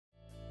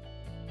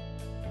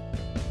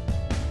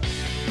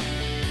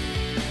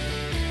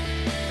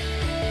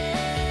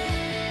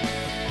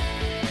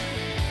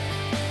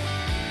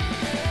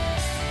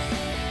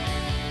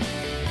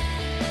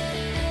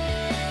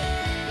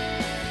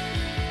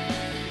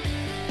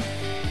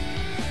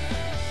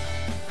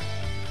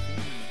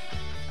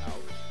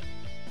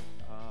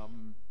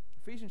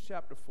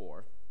chapter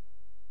 4,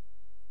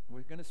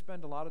 we're going to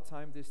spend a lot of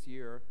time this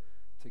year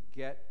to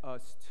get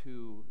us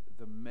to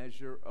the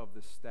measure of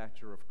the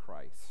stature of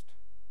Christ,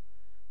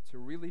 to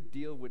really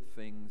deal with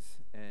things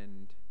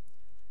and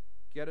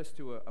get us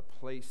to a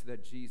place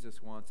that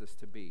Jesus wants us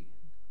to be,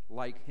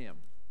 like him.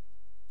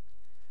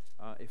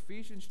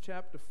 Ephesians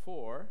chapter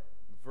 4,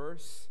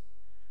 verse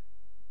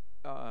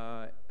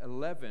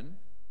 11,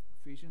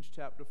 Ephesians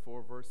chapter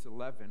 4, verse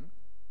 11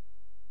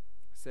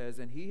 says,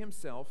 "And he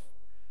himself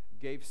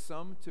gave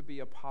some to be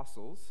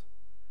apostles,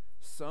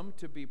 some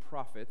to be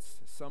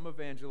prophets, some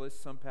evangelists,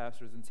 some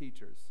pastors and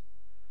teachers,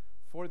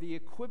 for the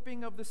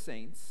equipping of the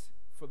saints,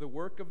 for the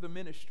work of the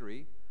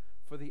ministry,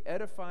 for the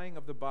edifying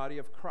of the body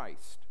of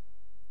Christ."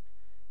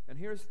 And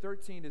here's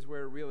 13 is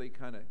where it really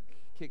kind of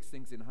kicks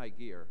things in high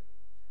gear.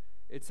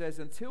 It says,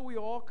 "Until we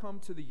all come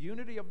to the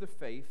unity of the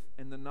faith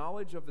and the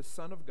knowledge of the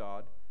Son of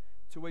God,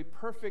 to a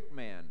perfect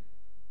man,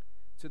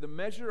 to the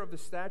measure of the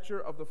stature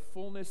of the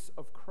fullness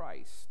of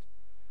Christ."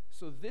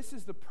 So this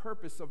is the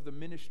purpose of the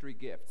ministry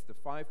gifts, the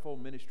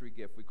fivefold ministry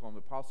gift. We call them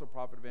apostle,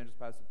 prophet, evangelist,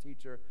 pastor,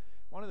 teacher.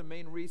 One of the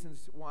main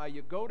reasons why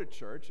you go to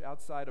church,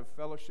 outside of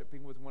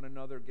fellowshipping with one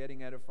another,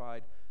 getting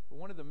edified, but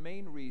one of the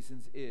main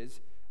reasons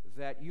is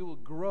that you will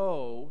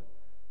grow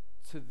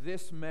to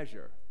this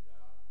measure,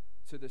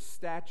 to the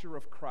stature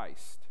of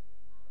Christ,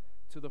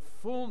 to the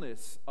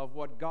fullness of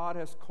what God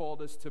has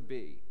called us to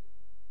be.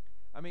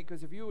 I mean,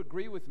 because if you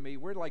agree with me,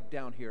 we're like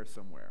down here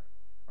somewhere,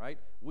 right?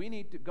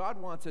 God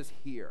wants us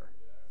here,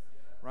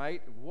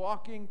 right?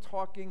 Walking,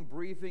 talking,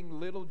 breathing,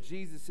 little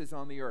Jesuses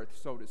on the earth,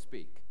 so to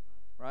speak,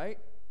 right?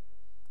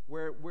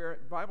 Where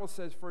the Bible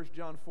says, 1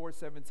 John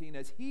 4:17,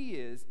 "As he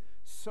is,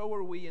 so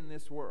are we in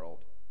this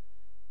world."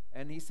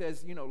 And he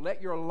says,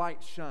 let your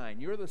light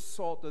shine. You're the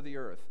salt of the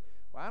earth.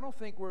 Well, I don't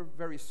think we're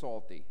very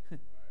salty.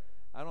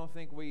 I don't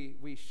think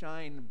we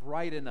shine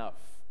bright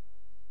enough.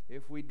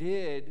 If we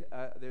did,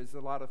 there's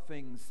a lot of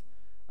things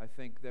I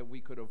think that we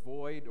could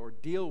avoid or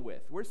deal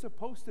with. We're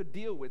supposed to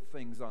deal with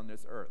things on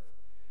this earth.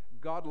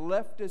 God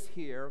left us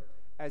here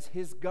as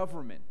his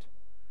government.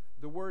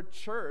 The word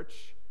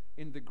church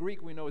in the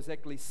Greek we know is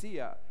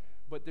ecclesia,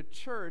 but the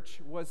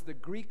church was the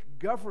Greek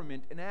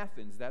government in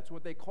Athens. That's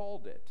what they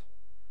called it.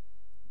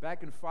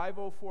 Back in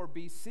 504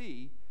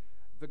 BC,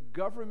 the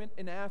government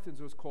in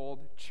Athens was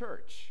called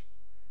church.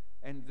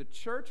 And the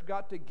church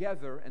got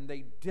together and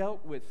they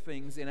dealt with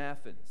things in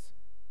Athens.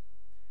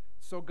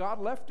 So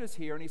God left us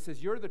here and he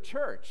says, you're the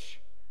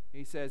church.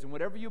 He says, and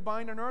whatever you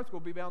bind on earth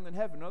will be bound in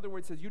heaven. In other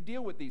words, he says, you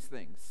deal with these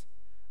things.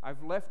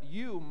 I've left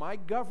you, my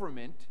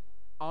government,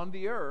 on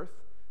the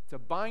earth to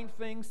bind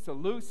things, to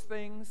loose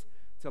things,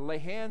 to lay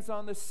hands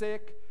on the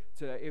sick,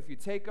 if you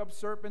take up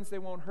serpents, they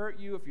won't hurt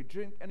you. If you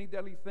drink any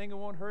deadly thing, it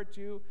won't hurt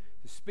you.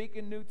 To speak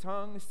in new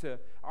tongues,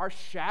 our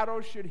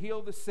shadows should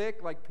heal the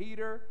sick, like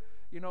Peter.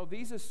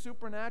 These are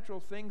supernatural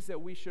things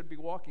that we should be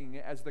walking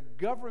as the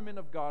government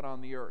of God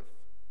on the earth.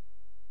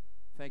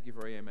 Thank you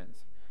for your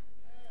amens.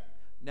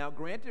 Now,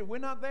 granted, we're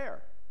not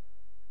there.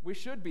 We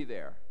should be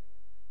there.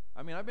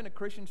 I mean, I've been a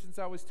Christian since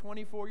I was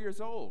 24 years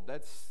old.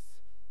 That's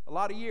a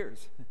lot of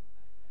years.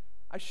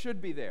 I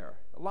should be there.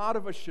 A lot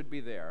of us should be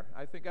there.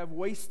 I think I've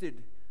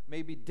wasted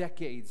maybe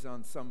decades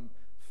on some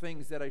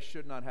things that I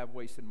should not have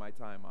wasted my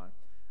time on.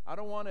 I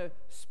don't want to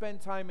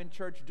spend time in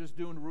church just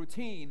doing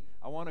routine.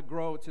 I want to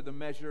grow to the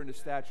measure and the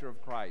stature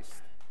of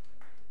Christ.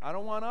 I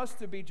don't want us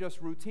to be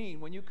just routine.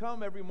 When you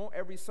come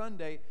every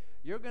Sunday,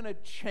 you're going to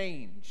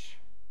change.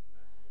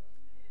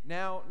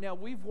 Now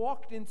we've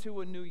walked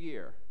into a new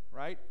year,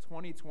 right?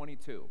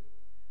 2022.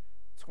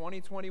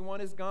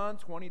 2021 is gone.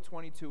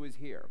 2022 is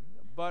here.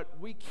 But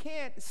we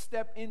can't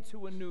step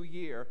into a new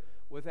year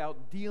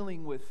without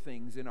dealing with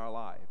things in our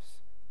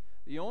lives.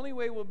 The only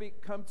way we'll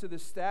come to the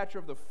stature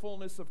of the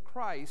fullness of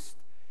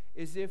Christ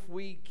is if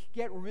we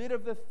get rid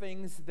of the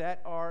things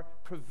that are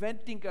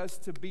preventing us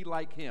to be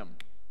like him.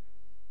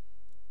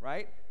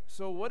 Right?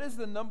 So what is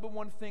the number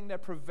one thing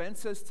that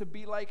prevents us to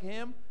be like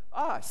him?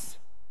 Us.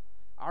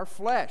 Our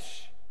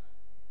flesh.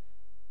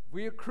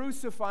 We are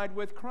crucified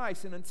with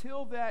Christ. And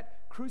until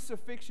that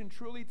crucifixion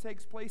truly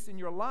takes place in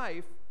your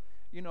life,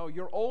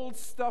 your old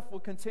stuff will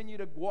continue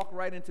to walk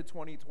right into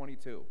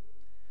 2022.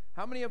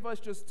 How many of us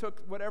just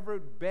took whatever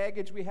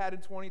baggage we had in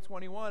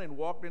 2021 and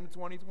walked into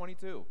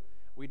 2022?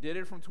 We did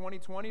it from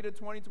 2020 to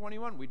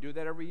 2021. We do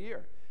that every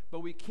year. But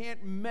we can't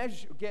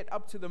get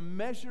up to the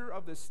measure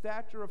of the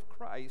stature of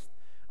Christ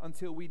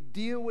until we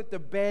deal with the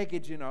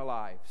baggage in our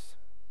lives.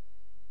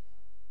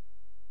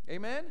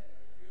 Amen?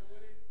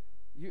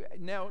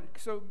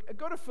 So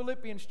go to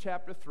Philippians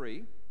chapter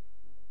 3.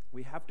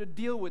 We have to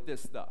deal with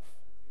this stuff.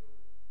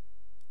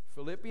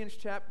 Philippians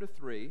chapter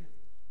 3.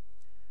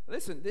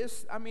 Listen,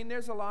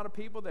 there's a lot of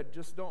people that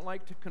just don't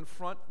like to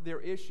confront their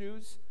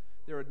issues.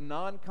 They're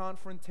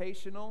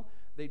non-confrontational.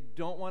 They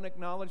don't want to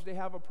acknowledge they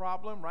have a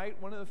problem, right?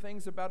 One of the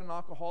things about an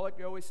alcoholic,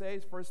 they always say,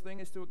 is first thing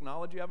is to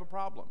acknowledge you have a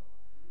problem,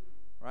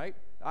 right?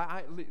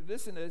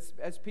 Listen,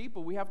 as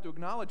people, we have to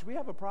acknowledge we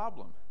have a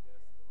problem.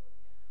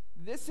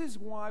 this is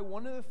why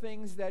one of the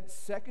things that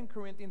 2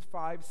 Corinthians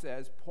 5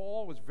 says,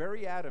 Paul was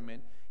very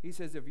adamant. He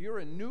says, if you're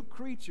a new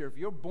creature, if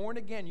you're born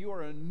again, you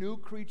are a new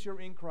creature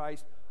in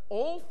Christ.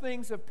 All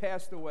things have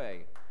passed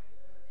away.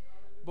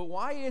 But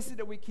why is it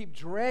that we keep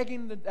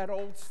dragging that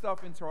old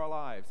stuff into our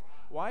lives?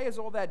 Why is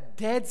all that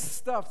dead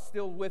stuff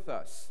still with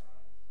us?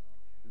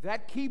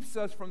 That keeps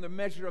us from the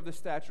measure of the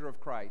stature of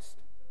Christ.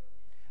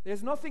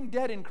 There's nothing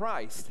dead in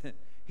Christ.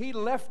 He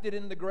left it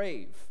in the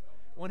grave.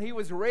 When he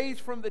was raised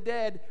from the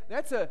dead,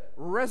 that's a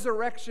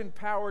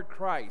resurrection-powered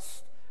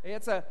Christ.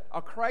 It's a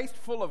Christ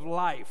full of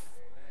life.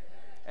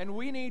 And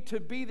we need to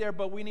be there,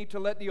 but we need to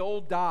let the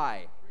old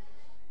die.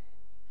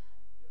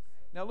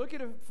 Now look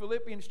at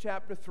Philippians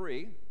chapter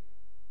 3,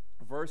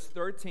 verse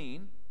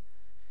 13.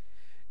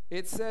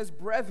 It says,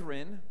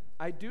 brethren,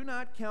 I do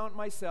not count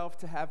myself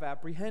to have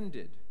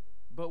apprehended.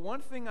 But one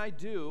thing I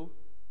do,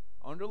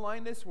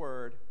 underline this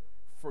word,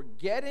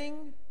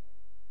 forgetting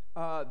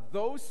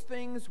those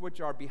things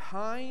which are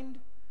behind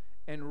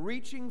and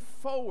reaching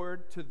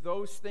forward to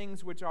those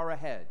things which are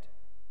ahead.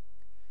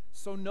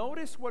 So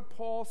notice what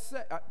Paul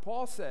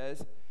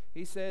says.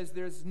 He says,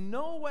 there's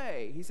no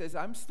way. He says,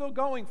 I'm still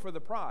going for the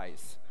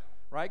prize,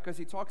 right? Because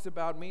he talks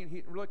about me.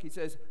 He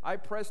says, I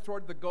press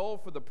toward the goal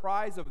for the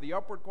prize of the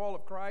upward call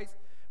of Christ,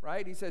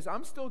 right? He says,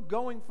 I'm still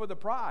going for the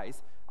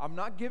prize. I'm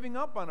not giving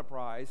up on a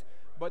prize,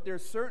 but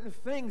there's certain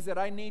things that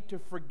I need to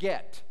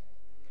forget.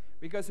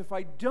 Because if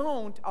I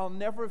don't, I'll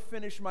never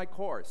finish my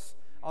course.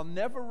 I'll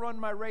never run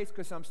my race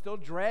because I'm still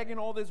dragging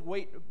all this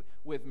weight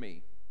with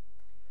me.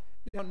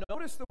 Now,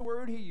 notice the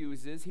word he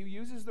uses. He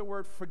uses the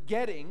word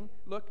forgetting.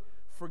 Look,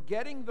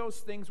 forgetting those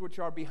things which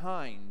are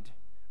behind,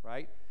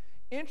 right?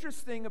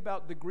 Interesting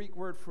about the Greek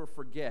word for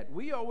forget.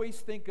 We always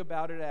think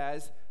about it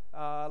as,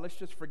 let's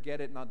just forget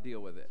it and not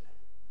deal with it.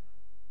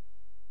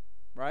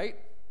 Right?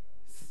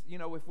 You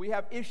know, if we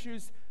have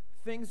issues,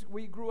 things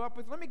we grew up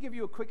with. Let me give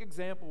you a quick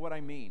example of what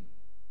I mean.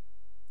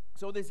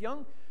 So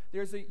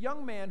there's a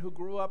young man who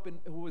grew up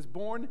who was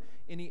born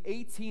in the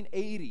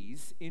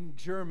 1880s in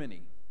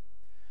Germany.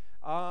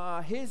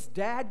 His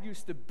dad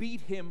used to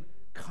beat him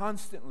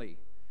constantly.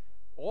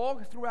 All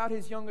throughout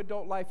his young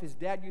adult life, his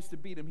dad used to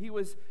beat him. He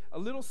was a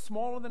little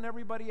smaller than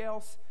everybody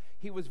else.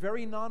 He was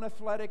very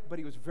non-athletic, but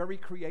he was very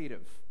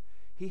creative.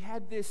 He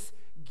had this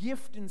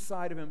gift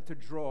inside of him to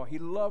draw. He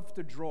loved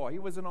to draw. He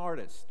was an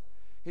artist.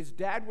 His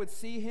dad would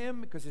see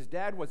him, because his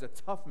dad was a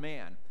tough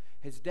man.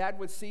 His dad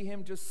would see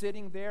him just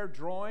sitting there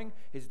drawing.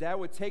 His dad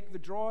would take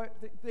the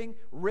thing,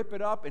 rip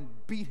it up, and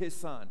beat his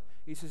son.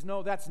 He says,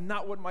 no, that's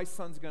not what my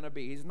son's going to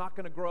be. He's not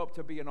going to grow up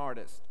to be an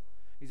artist.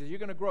 He says, you're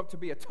going to grow up to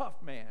be a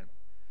tough man.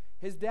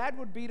 His dad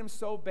would beat him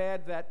so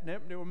bad that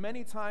there were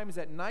many times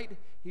at night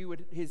there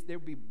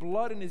would be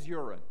blood in his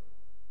urine.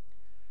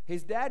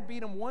 His dad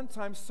beat him one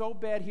time so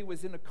bad he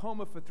was in a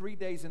coma for 3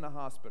 days in the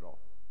hospital.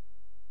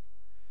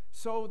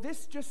 So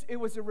it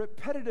was a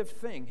repetitive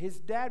thing. His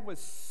dad was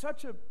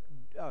such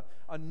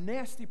a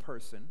nasty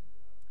person.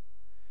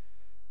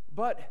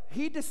 But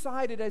he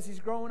decided as he's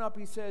growing up,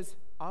 he says,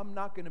 I'm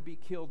not going to be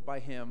killed by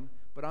him,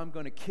 but I'm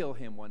going to kill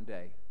him one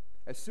day.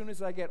 As soon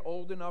as I get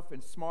old enough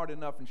and smart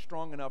enough and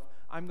strong enough,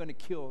 I'm going to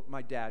kill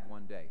my dad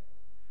one day.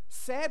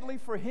 Sadly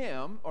for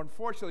him, or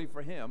unfortunately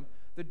for him,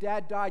 the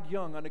dad died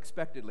young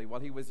unexpectedly while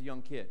he was a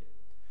young kid.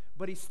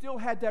 But he still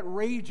had that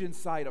rage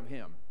inside of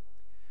him.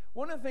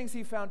 One of the things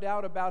he found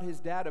out about his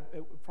dad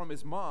from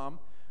his mom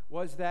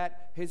was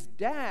that his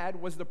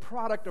dad was the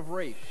product of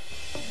rape.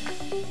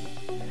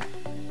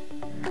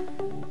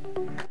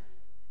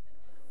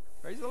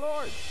 Praise the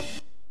Lord.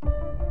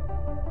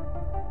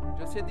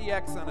 Just hit the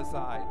X on the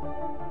side.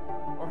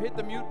 Or hit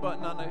the mute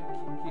button on the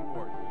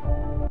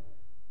keyboard.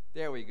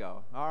 There we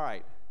go. All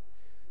right.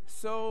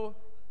 So,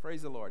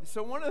 praise the Lord.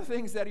 So one of the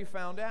things that he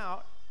found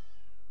out,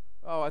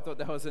 oh, I thought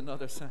that was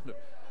another sound.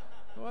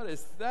 What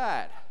is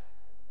that?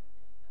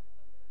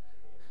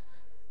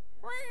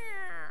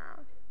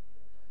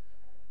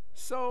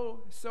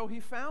 So he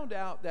found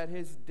out that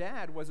his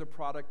dad was a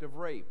product of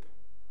rape.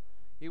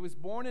 He was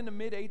born in the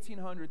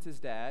mid-1800s, his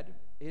dad.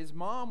 His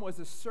mom was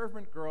a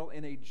servant girl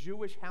in a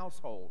Jewish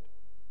household.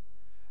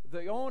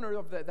 The owner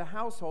of the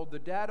household, the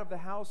dad of the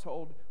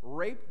household,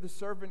 raped the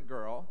servant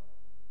girl,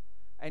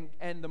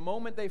 and the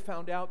moment they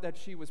found out that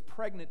she was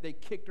pregnant, they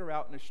kicked her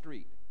out in the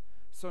street.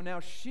 So now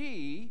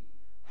she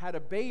had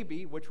a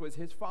baby, which was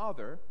his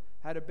father,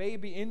 had a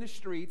baby in the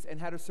streets and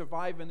had to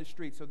survive in the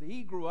streets. So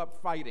he grew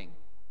up fighting.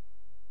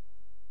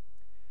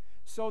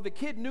 So the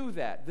kid knew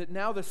that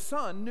now the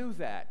son knew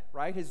that,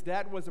 right? His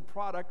dad was a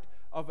product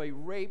of a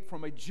rape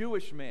from a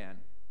Jewish man.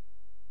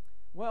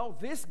 Well,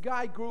 this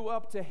guy grew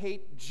up to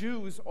hate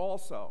Jews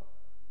also.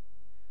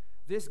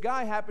 This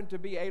guy happened to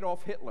be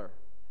Adolf Hitler.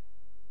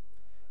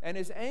 And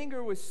his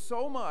anger was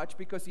so much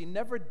because he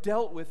never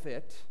dealt with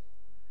it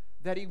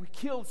that he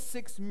killed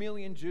 6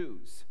 million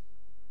Jews.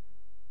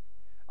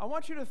 I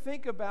want you to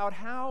think about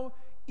how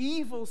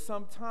evil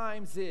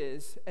sometimes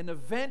is an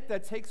event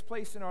that takes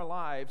place in our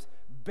lives,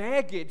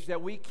 baggage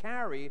that we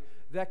carry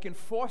that can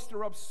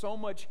foster up so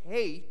much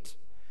hate,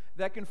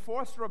 that can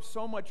foster up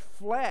so much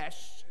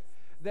flesh,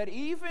 that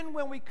even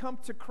when we come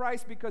to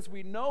Christ, because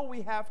we know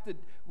we have to,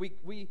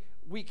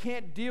 we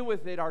can't deal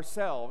with it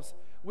ourselves,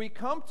 we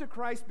come to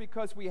Christ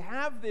because we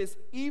have this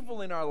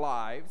evil in our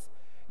lives,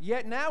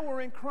 yet now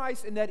we're in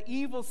Christ and that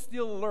evil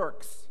still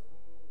lurks.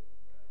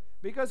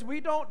 Because we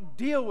don't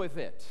deal with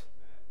it.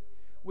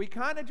 We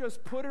kind of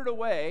just put it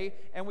away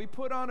and we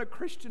put on a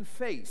Christian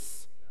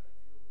face.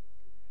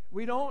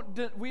 We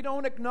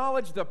don't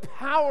acknowledge the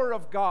power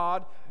of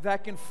God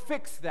that can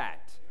fix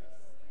that.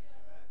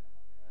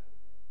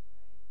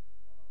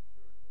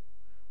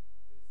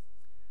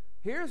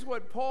 Here's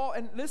what Paul,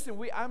 and listen,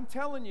 I'm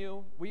telling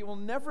you, we will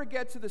never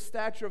get to the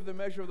stature of the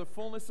measure of the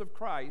fullness of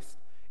Christ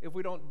if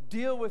we don't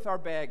deal with our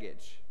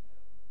baggage.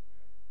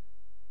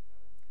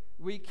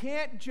 We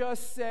can't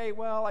just say,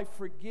 well, I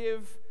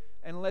forgive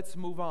and let's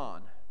move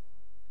on.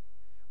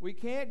 We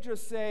can't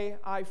just say,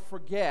 I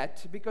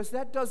forget, because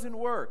that doesn't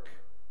work.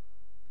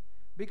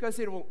 Because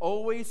it will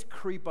always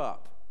creep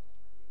up.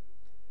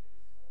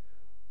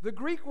 The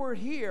Greek word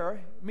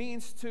here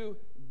means to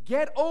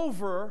get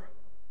over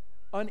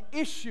an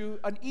issue,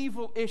 an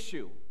evil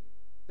issue.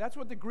 That's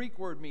what the Greek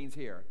word means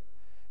here.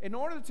 In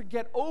order to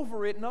get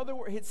over it, in other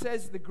words, it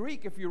says, the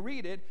Greek, if you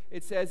read it,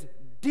 it says,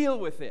 deal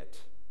with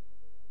it.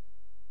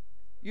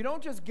 You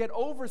don't just get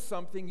over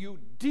something, you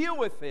deal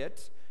with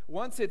it.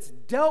 Once it's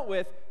dealt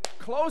with,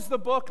 close the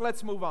book,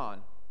 let's move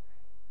on.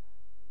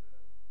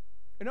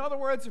 In other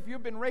words, if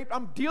you've been raped,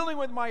 I'm dealing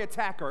with my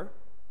attacker.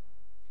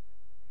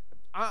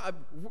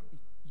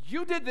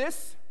 You did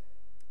this.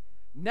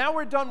 Now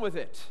we're done with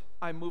it.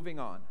 I'm moving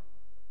on.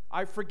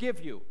 I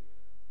forgive you,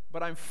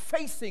 but I'm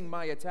facing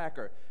my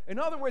attacker. In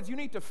other words, you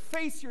need to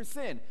face your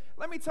sin.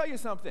 Let me tell you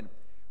something.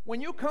 When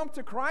you come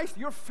to Christ,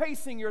 you're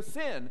facing your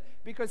sin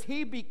because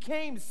he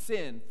became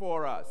sin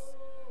for us.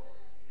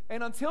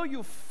 And until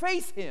you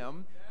face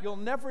him, you'll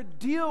never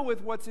deal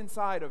with what's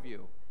inside of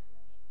you.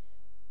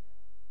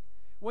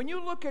 When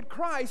you look at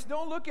Christ,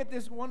 don't look at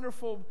this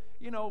wonderful,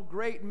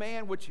 great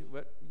man, which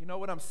you know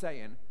what I'm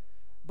saying.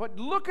 But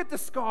look at the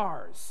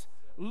scars.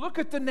 Look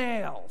at the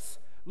nails.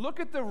 Look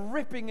at the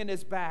ripping in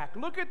his back.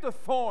 Look at the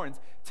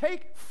thorns.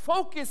 Take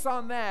focus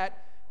on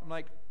that. I'm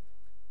like,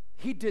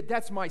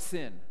 that's my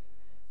sin.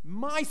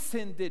 My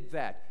sin did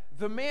that.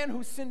 The man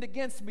who sinned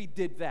against me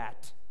did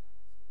that.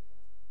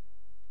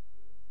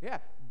 Yeah,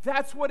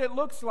 that's what it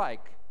looks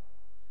like.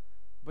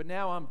 But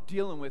now I'm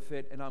dealing with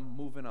it and I'm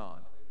moving on.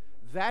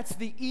 That's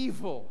the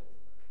evil.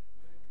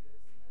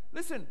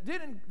 Listen,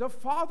 didn't the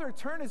Father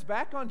turn his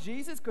back on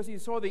Jesus because he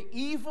saw the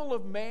evil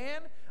of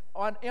man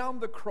on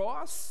the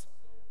cross?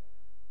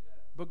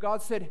 But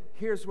God said,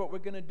 here's what we're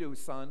going to do,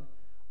 son.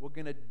 We're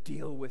going to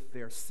deal with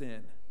their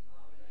sin.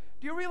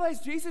 Do you realize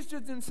Jesus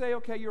just didn't say,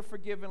 okay, you're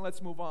forgiven,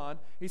 let's move on.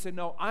 He said,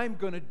 no, I'm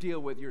going to deal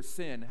with your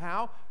sin.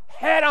 How?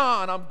 Head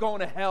on, I'm going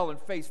to hell and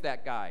face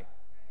that guy.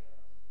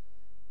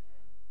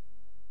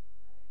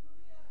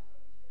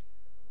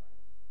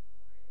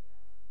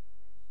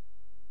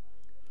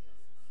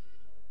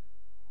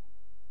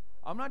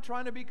 I'm not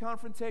trying to be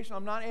confrontational.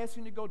 I'm not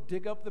asking you to go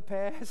dig up the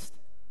past.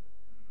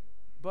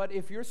 But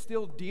if you're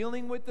still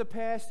dealing with the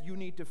past, you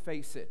need to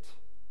face it.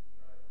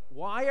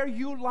 Why are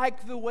you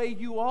like the way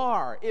you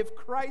are? If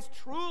Christ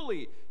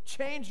truly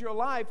changed your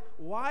life,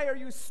 why are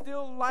you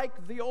still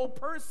like the old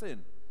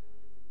person?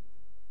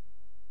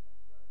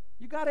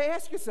 You got to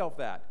ask yourself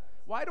that.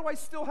 Why do I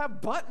still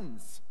have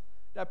buttons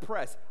that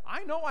press?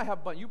 I know I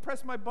have buttons. You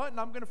press my button,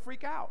 I'm going to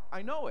freak out.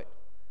 I know it.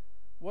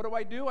 What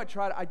do?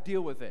 I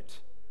deal with it.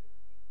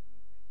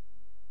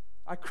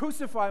 I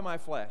crucify my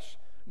flesh.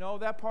 No,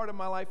 that part of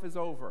my life is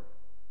over.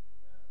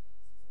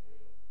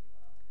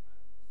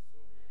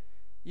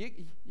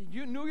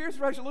 New Year's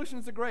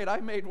resolutions are great.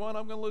 I made one.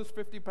 I'm going to lose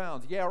 50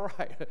 pounds. Yeah,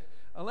 right.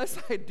 Unless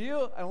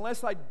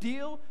I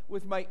deal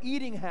with my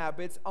eating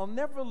habits, I'll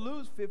never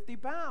lose 50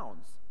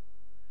 pounds.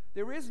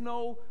 There is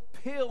no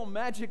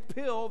magic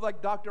pill,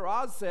 like Dr.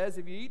 Oz says.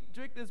 If you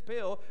drink this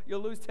pill,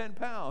 you'll lose 10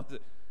 pounds.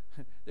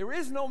 There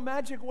is no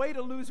magic way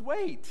to lose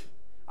weight.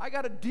 I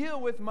got to deal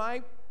with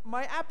my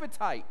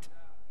appetite.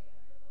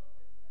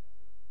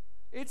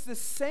 It's the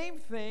same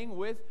thing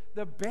with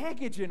the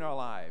baggage in our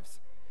lives.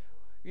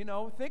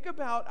 Think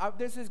about,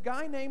 there's this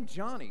guy named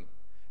Johnny.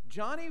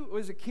 Johnny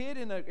was a kid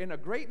in a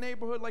great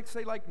neighborhood,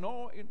 like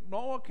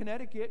Noah,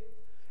 Connecticut,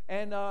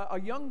 and a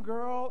young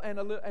girl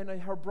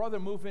and her brother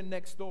move in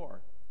next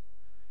door.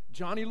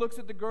 Johnny looks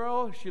at the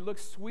girl. She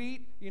looks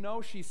sweet.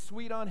 She's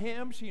sweet on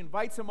him. She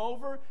invites him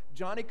over.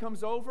 Johnny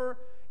comes over,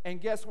 and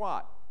guess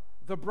what?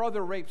 The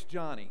brother rapes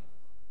Johnny.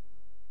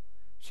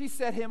 She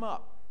set him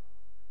up.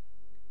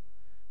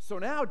 So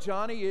now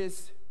Johnny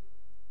is...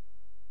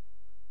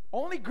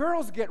 Only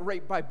girls get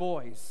raped by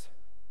boys.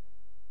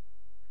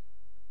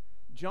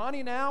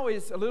 Johnny now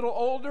is a little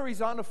older.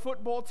 He's on the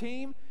football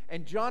team,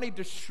 and Johnny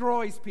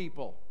destroys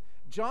people.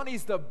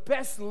 Johnny's the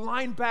best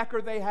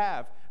linebacker they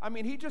have. I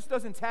mean, he just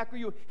doesn't tackle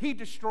you. He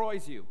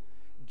destroys you.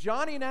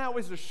 Johnny now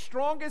is the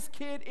strongest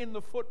kid in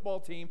the football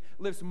team,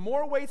 lifts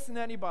more weights than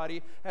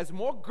anybody, has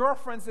more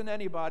girlfriends than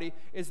anybody,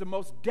 is the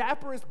most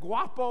dapperest,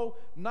 guapo,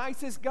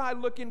 nicest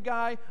guy-looking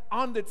guy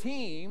on the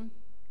team.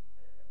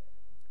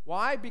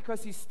 Why?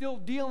 Because he's still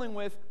dealing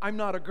with, I'm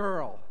not a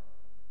girl.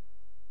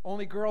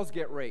 Only girls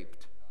get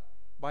raped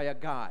by a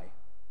guy.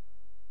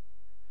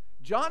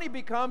 Johnny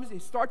he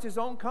starts his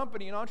own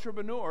company, an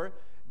entrepreneur.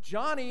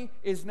 Johnny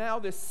is now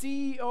the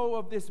CEO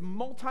of this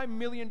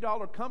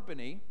multi-million-dollar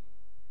company.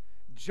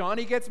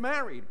 Johnny gets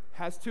married,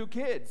 has 2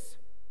 kids,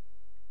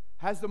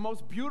 has the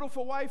most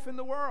beautiful wife in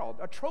the world,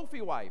 a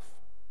trophy wife,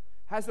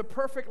 has a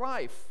perfect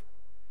life.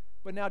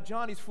 But now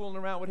Johnny's fooling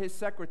around with his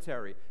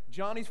secretary.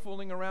 Johnny's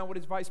fooling around with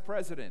his vice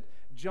president.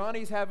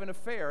 Johnny's having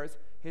affairs.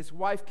 His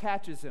wife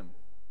catches him.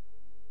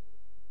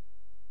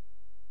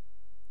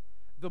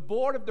 The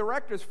board of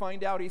directors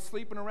find out he's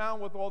sleeping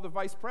around with all the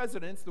vice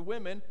presidents, the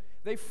women.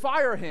 They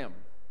fire him.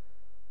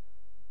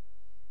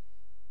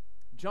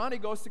 Johnny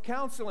goes to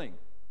counseling.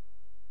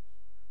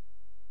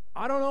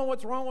 I don't know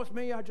what's wrong with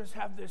me. I just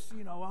have this,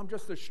 I'm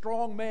just a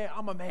strong man.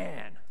 I'm a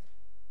man.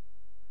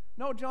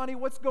 No, Johnny,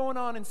 what's going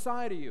on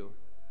inside of you?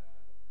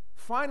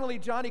 Finally,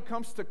 Johnny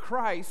comes to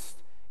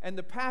Christ, and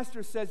the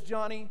pastor says,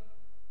 Johnny,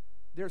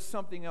 there's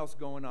something else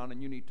going on,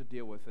 and you need to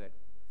deal with it.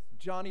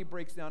 Johnny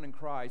breaks down and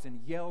cries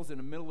and yells in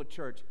the middle of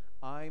church,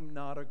 I'm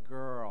not a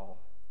girl.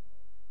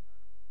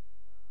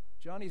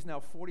 Johnny's now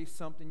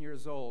 40-something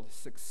years old,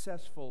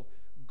 successful,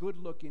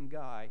 good-looking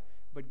guy,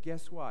 but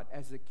guess what?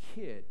 As a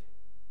kid,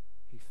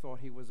 he thought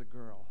he was a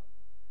girl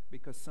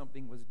because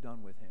something was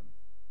done with him,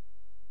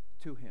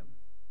 to him.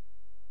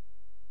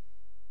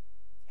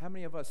 How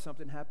many of us,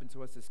 something happened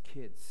to us as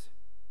kids?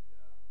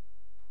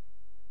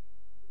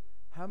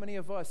 How many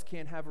of us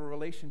can't have a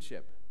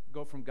relationship,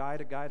 go from guy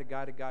to guy to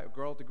guy to guy,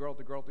 girl to girl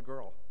to girl to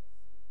girl?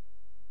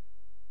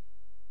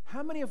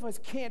 How many of us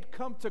can't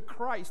come to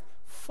Christ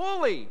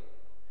fully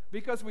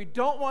because we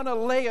don't want to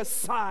lay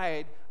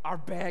aside our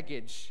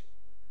baggage?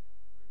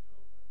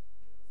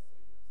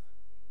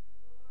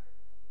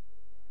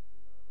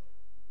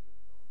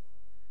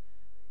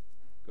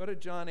 Go to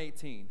John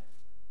 18.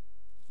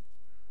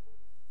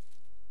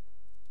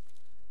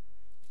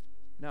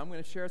 Now I'm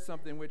going to share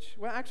something which,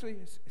 well, actually,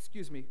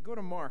 excuse me, go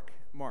to Mark.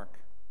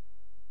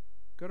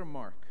 Go to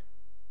Mark.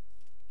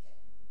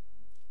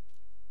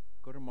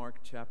 Go to Mark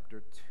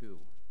chapter 2.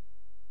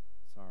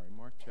 Sorry,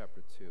 Mark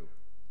chapter 2.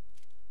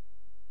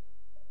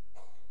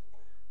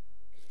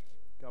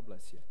 God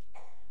bless you.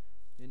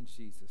 In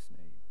Jesus'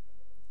 name.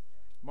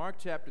 Mark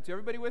chapter 2.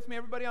 Everybody with me?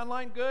 Everybody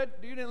online? Good?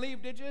 You didn't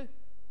leave, did you?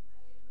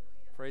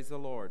 Praise the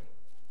Lord.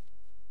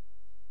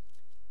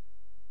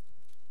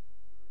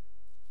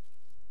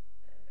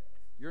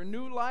 Your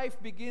new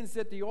life begins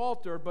at the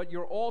altar, but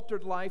your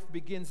altered life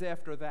begins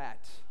after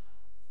that.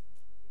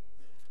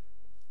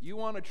 You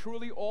want a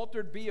truly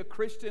altered, be a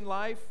Christian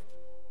life?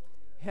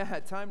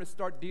 Yeah, time to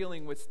start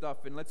dealing with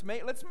stuff, and let's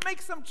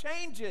make some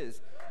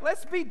changes.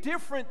 Let's be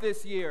different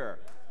this year.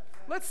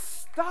 Let's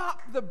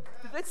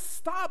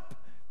stop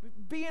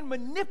being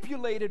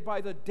manipulated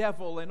by the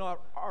devil in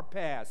our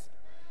past.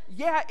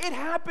 Yeah, it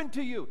happened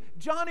to you.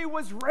 Johnny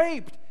was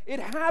raped.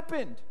 It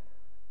happened.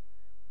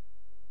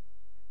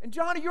 And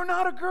Johnny, you're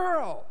not a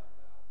girl.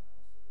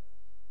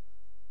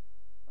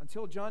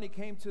 Until Johnny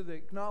came to the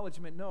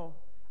acknowledgement, no,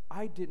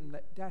 I didn't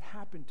let that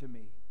happen to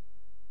me.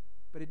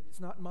 But it's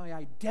not my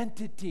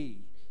identity.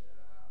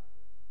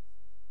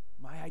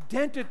 My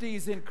identity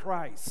is in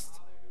Christ.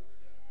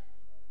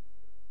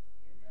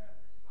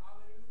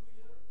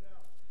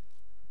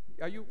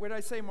 Are you, what did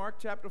I say, Mark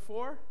chapter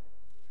 4?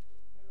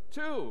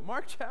 2.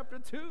 Mark chapter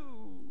 2.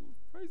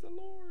 Praise the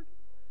Lord.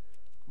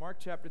 Mark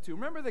chapter 2.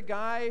 Remember the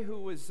guy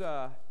who was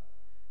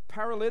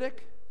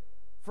paralytic?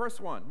 Verse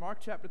 1. Mark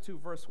chapter 2,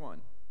 verse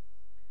 1.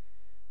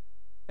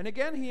 And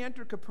again he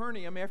entered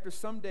Capernaum after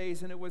some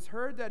days, and it was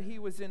heard that he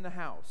was in the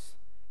house.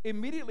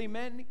 Immediately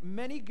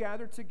many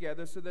gathered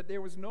together, so that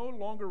there was no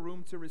longer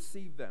room to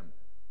receive them,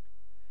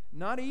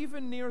 not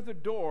even near the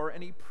door,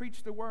 and he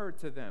preached the word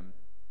to them.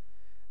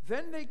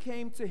 Then they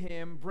came to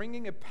him,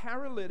 bringing a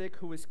paralytic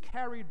who was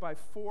carried by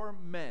 4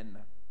 men.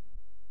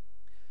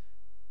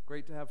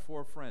 Great to have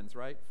 4 friends,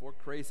 right? 4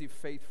 crazy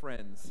faith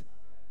friends.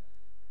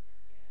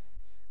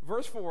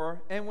 Verse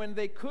 4, and when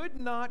they could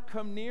not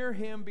come near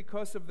him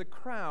because of the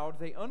crowd,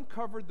 they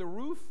uncovered the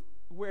roof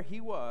where he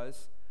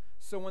was.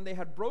 So when they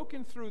had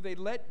broken through, they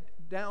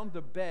let down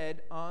the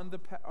bed on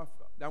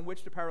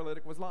which the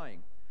paralytic was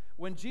lying.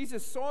 When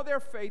Jesus saw their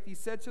faith, he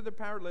said to the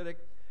paralytic,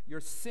 your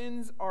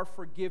sins are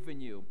forgiven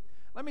you.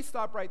 Let me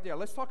stop right there.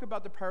 Let's talk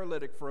about the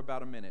paralytic for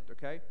about a minute,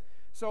 okay?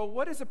 So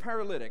what is a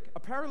paralytic? A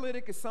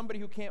paralytic is somebody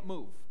who can't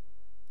move.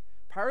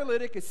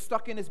 Paralytic is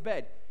stuck in his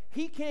bed.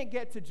 He can't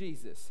get to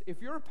Jesus.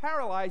 If you're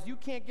paralyzed, you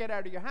can't get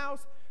out of your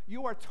house.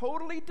 You are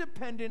totally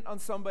dependent on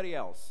somebody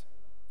else,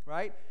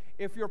 right?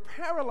 If you're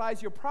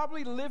paralyzed, you're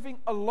probably living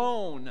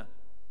alone. Do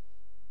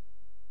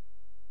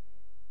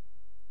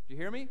you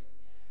hear me?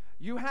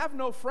 You have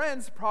no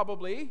friends,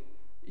 probably.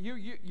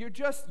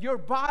 You're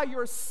by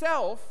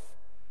yourself,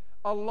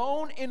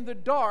 alone in the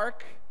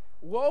dark.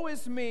 Woe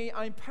is me,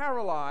 I'm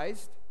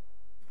paralyzed.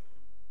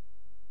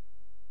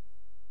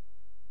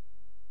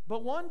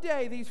 But one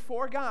day, these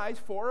 4 guys,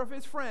 4 of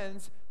his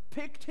friends,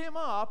 picked him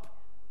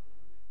up.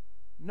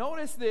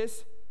 Notice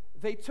this.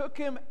 they took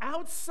him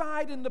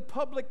outside in the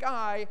public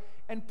eye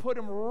and put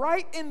him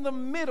right in the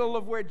middle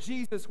of where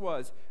Jesus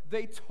was.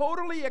 They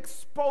totally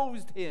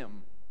exposed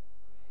him.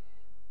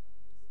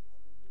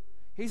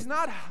 He's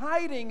not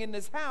hiding in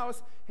this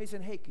house. He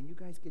said, hey, can you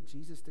guys get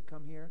Jesus to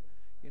come here?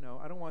 You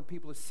know, I don't want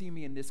people to see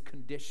me in this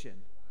condition.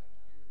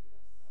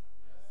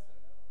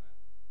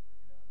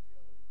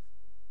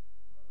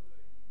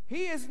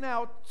 He is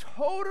now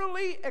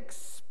totally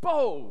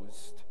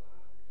exposed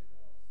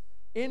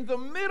in the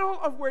middle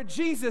of where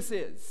Jesus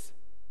is.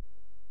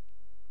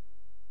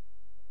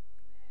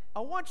 I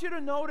want you to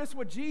notice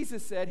what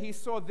Jesus said. He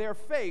saw their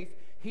faith.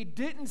 He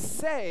didn't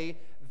say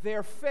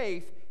their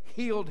faith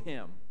healed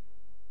him.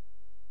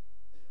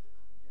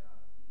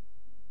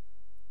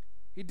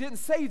 He didn't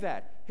say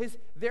that.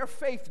 Their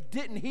faith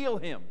didn't heal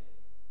him.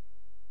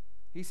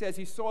 He says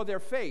he saw their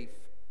faith.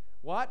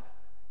 What?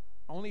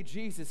 Only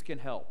Jesus can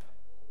help.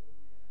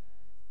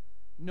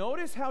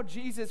 Notice how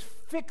Jesus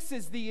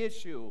fixes the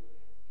issue.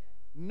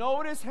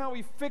 Notice how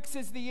he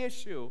fixes the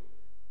issue.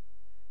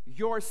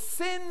 Your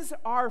sins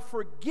are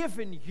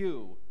forgiven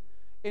you.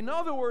 In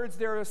other words,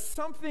 there is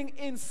something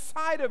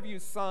inside of you,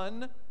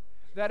 son,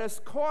 that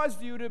has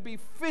caused you to be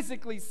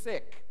physically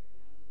sick.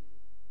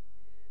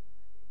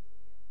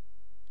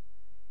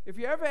 If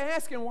you're ever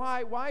asking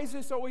why is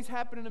this always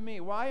happening to me?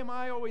 Why am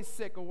I always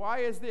sick? Or why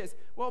is this?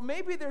 Well,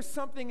 maybe there's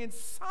something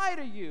inside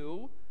of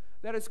you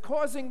that is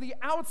causing the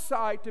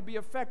outside to be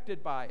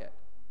affected by it.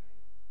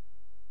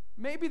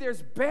 Maybe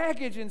there's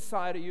baggage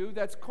inside of you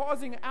that's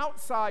causing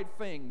outside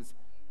things.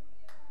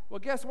 Well,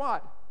 guess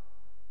what?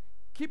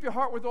 Keep your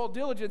heart with all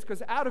diligence,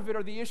 because out of it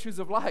are the issues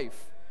of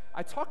life.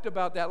 I talked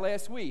about that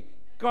last week.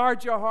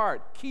 Guard your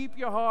heart. Keep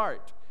your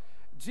heart.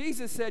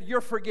 Jesus said,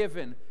 you're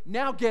forgiven.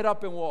 Now get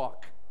up and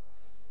walk.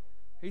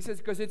 He says,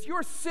 because it's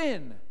your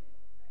sin.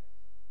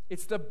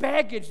 It's the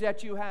baggage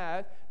that you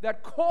have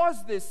that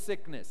caused this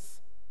sickness.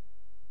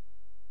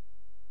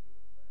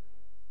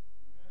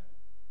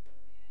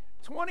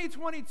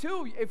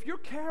 2022, if you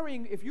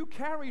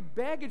carried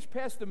baggage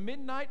past the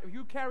midnight, if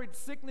you carried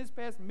sickness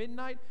past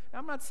midnight,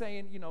 I'm not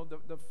saying, you know,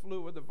 the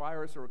flu or the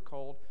virus or a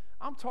cold.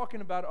 I'm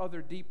talking about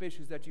other deep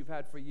issues that you've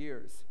had for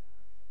years.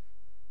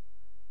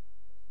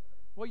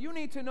 Well, you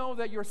need to know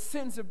that your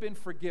sins have been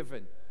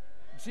forgiven.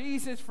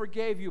 Jesus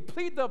forgave you.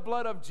 Plead the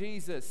blood of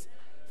Jesus.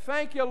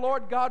 Thank you,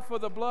 Lord God, for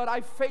the blood. I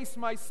face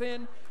my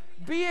sin.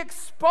 Be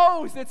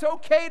exposed. It's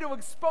okay to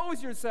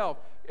expose yourself.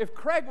 If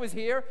Craig was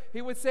here,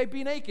 he would say,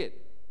 be naked.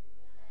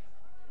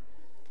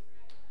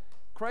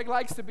 Craig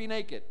likes to be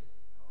naked.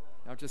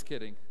 I'm just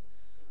kidding.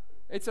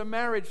 It's a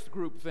marriage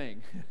group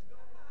thing.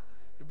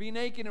 Be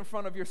naked in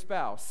front of your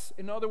spouse.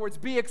 In other words,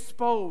 be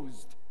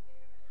exposed.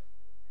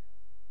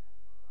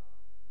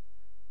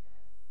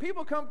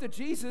 People come to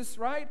Jesus,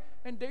 right?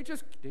 And they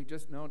just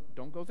no,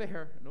 don't go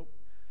there. Nope.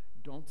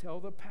 Don't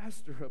tell the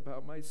pastor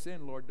about my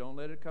sin, Lord. Don't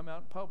let it come out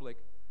in public.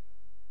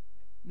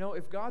 No,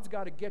 if God's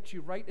got to get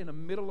you right in the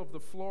middle of the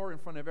floor in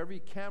front of every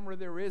camera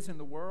there is in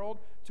the world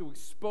to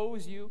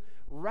expose you,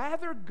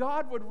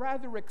 God would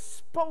rather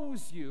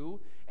expose you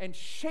and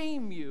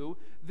shame you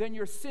than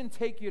your sin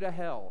take you to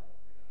hell.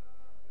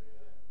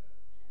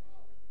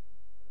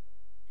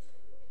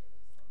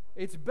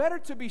 It's better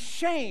to be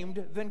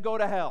shamed than go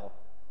to hell.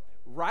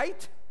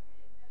 Right?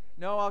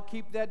 No, I'll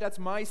keep that. That's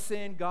my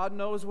sin. God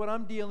knows what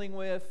I'm dealing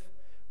with.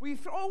 We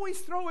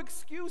always throw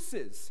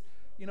excuses.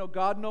 You know,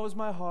 God knows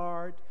my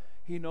heart.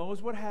 He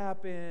knows what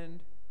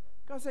happened.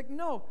 God's like,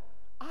 no,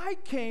 I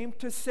came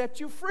to set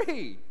you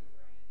free.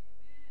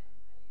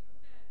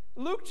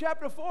 Luke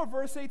chapter 4,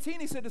 verse 18,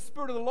 he said, the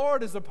Spirit of the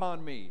Lord is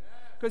upon me,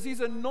 because he's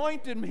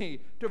anointed me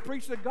to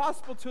preach the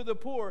gospel to the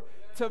poor,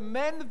 to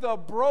mend the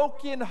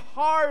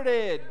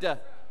brokenhearted,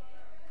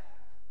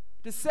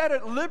 to set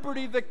at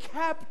liberty the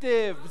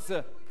captives.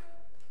 He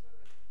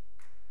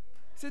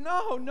said,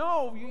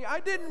 no, I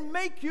didn't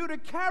make you to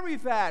carry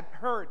that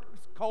hurt,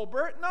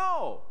 Colbert.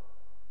 No.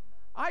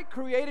 I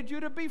created you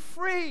to be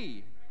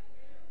free.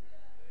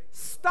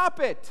 Stop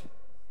it.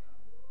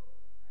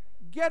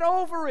 Get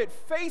over it.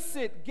 Face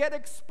it. Get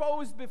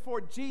exposed before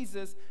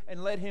Jesus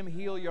and let him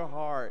heal your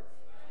heart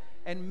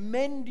and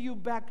mend you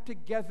back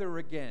together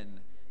again.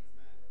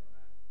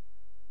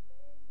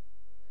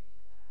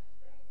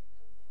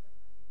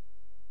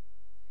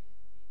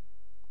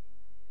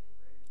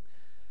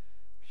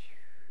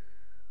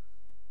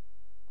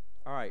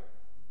 All right,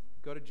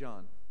 go to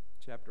John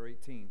chapter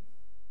 18.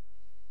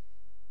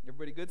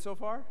 Everybody good so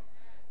far?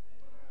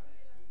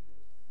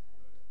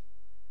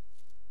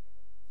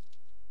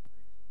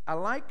 I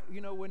like,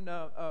 you know, when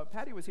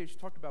Patty was here, she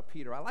talked about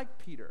Peter. I like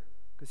Peter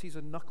because he's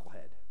a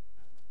knucklehead.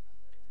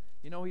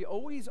 You know, he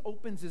always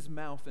opens his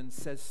mouth and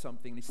says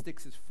something. He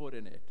sticks his foot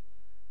in it,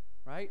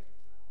 right?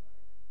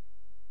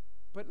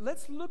 But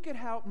let's look at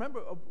how,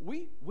 remember,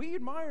 we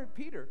admired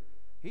Peter.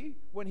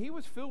 When he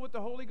was filled with the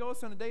Holy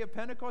Ghost on the day of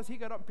Pentecost, he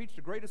got up and preached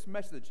the greatest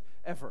message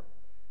ever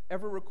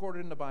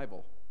recorded in the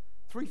Bible.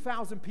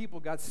 3,000 people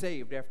got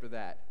saved after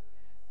that.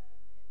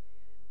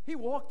 He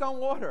walked on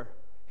water.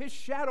 His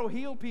shadow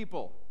healed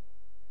people.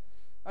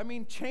 I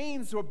mean,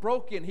 chains were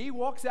broken. He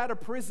walks out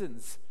of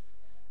prisons.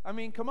 I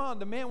mean, come on,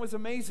 the man was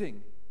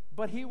amazing.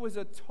 But he was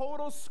a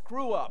total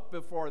screw-up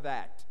before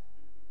that.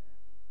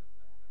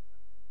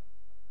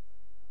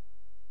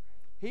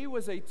 He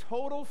was a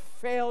total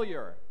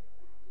failure.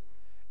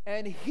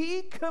 And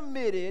he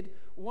committed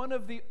one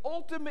of the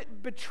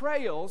ultimate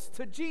betrayals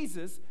to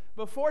Jesus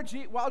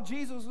while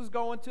Jesus was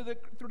going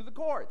through the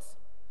courts.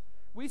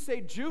 We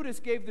say Judas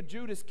gave the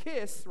Judas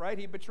kiss, right?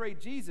 He betrayed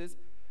Jesus.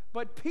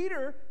 But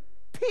Peter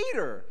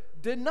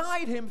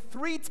denied him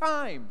 3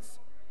 times.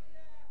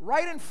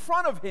 Right in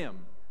front of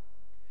him.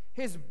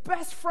 His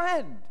best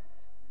friend.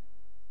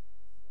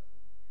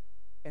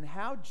 And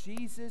how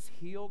Jesus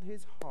healed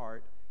his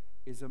heart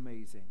is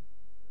amazing.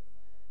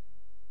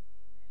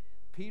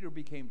 Peter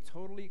became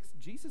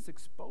Jesus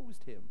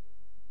exposed him,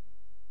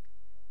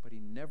 but he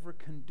never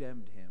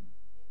condemned him.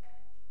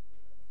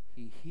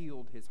 He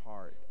healed his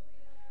heart.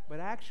 But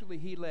actually,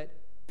 he let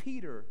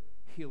Peter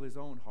heal his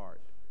own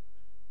heart.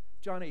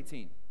 John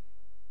 18.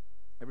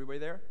 Everybody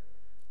there?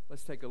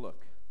 Let's take a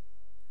look.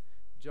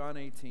 John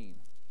 18.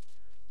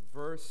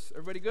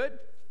 Everybody good?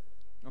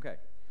 Okay.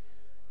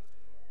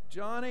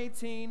 John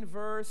 18,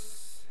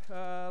 verse,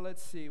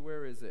 let's see,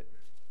 where is it?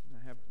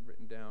 I have it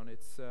written down.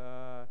 It's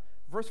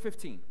verse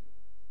 15.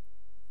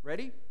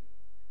 Ready?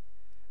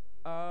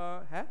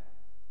 Oh,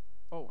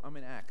 I'm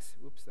in Acts.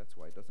 Oops, that's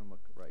why it doesn't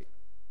look right.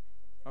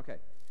 Okay.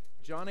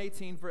 John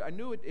 18, I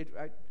knew it.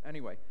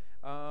 Anyway,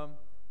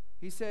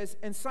 he says,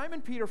 and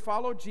Simon Peter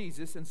followed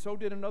Jesus, and so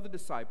did another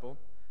disciple.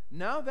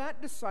 Now that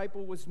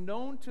disciple was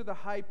known to the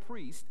high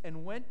priest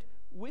and went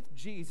with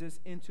Jesus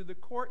into the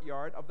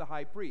courtyard of the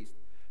high priest.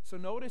 So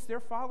notice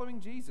they're following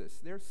Jesus.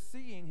 They're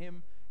seeing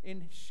him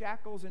in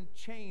shackles and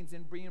chains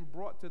and being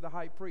brought to the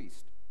high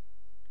priest.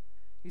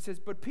 He says,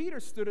 but Peter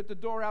stood at the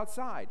door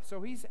outside.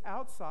 So he's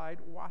outside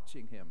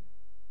watching him.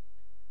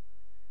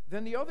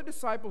 Then the other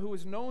disciple who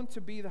was known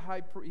to the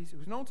high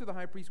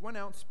priest went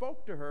out and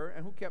spoke to her,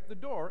 and who kept the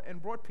door,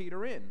 and brought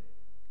Peter in.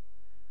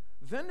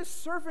 Then the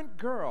servant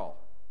girl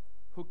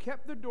who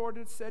kept the door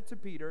said to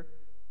Peter,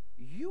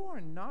 you are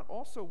not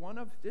also one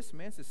of this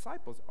man's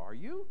disciples, are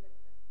you?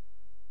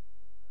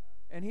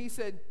 And he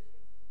said,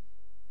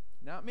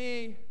 not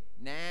me.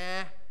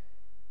 Nah.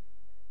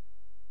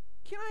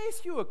 Can I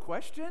ask you a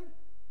question?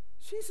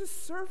 She's a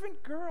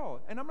servant girl,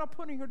 and I'm not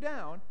putting her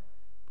down.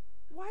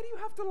 Why do you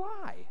have to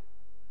lie?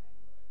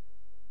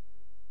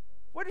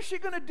 What is she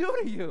going to do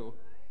to you?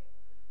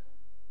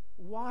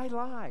 Why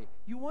lie?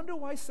 You wonder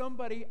why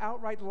somebody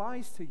outright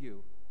lies to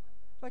you.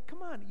 Like,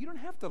 come on, you don't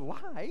have to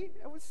lie.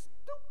 It was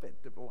stupid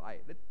to lie.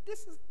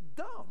 This is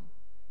dumb.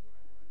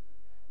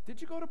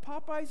 Did you go to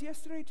Popeyes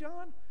yesterday,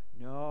 John?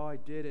 No, I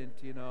didn't,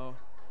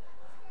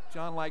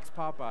 John likes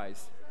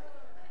Popeyes.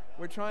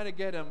 We're trying to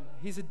get him.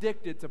 He's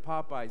addicted to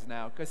Popeyes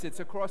now because it's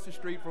across the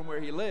street from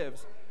where he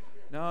lives.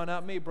 No,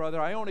 not me,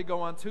 brother. I only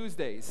go on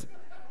Tuesdays.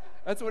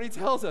 That's what he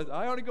tells us.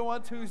 I only go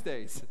on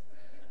Tuesdays.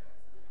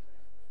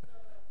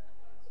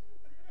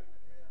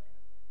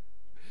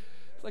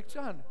 It's like,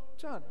 John,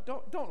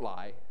 don't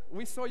lie.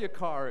 We saw your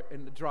car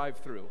in the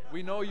drive-thru.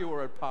 We know you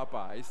were at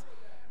Popeyes.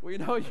 We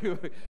know you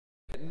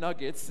get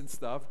nuggets and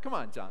stuff. Come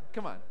on, John.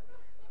 Come on.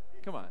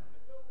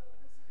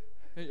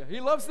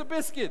 He loves the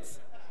biscuits.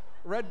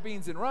 Red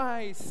beans and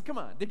rice. Come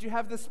on. Did you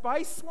have the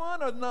spice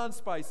one or the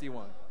non-spicy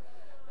one?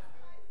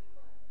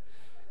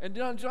 And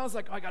John's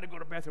like, I got to go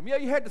to the bathroom. Yeah,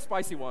 you had the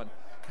spicy one.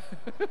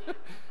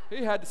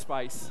 He had the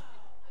spice.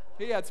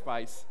 He had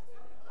spice.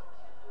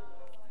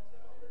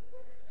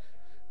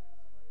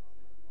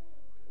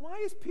 Why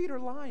is Peter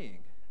lying?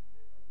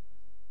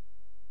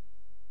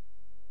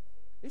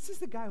 This is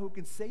the guy who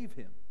can save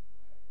him.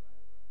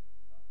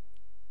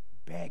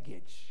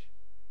 Baggage.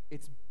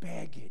 It's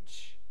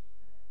baggage.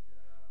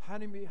 How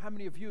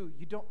many of you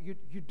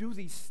do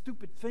these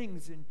stupid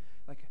things and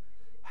like,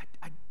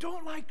 I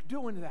don't like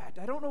doing that.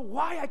 I don't know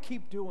why I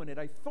keep doing it.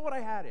 I thought I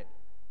had it.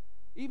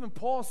 Even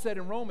Paul said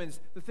in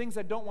Romans, the things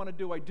I don't want to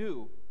do, I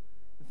do.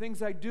 The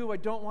things I do, I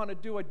don't want to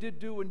do, I did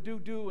do and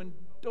do and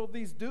all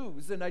these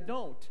do's, and I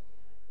don't.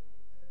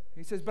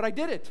 He says, but I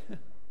did it.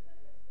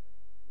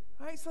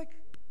 It's like,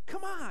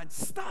 come on,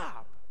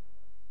 stop.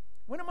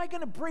 When am I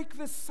going to break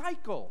this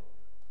cycle?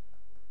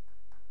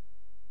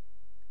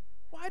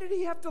 Why did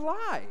he have to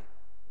lie?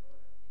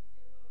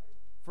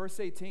 Verse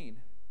 18.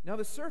 Now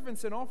the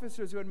servants and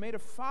officers who had made a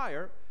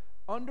fire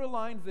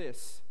underlined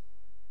this.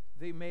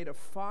 They made a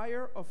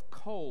fire of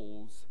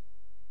coals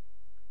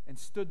and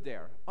stood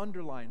there.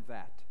 Underlined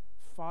that.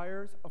 A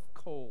fire of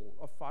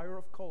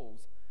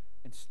coals,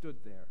 and stood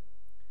there.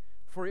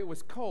 For it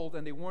was cold,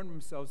 and they warmed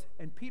themselves,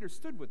 and Peter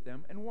stood with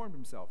them and warmed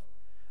himself.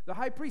 The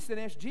high priest then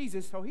asked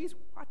Jesus, so he's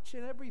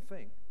watching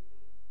everything.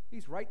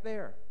 He's right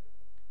there.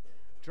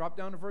 Drop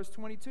down to verse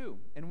 22.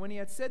 And when he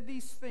had said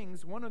these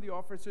things, one of the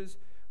officers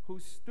who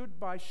stood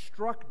by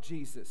struck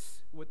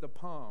Jesus with the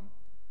palm.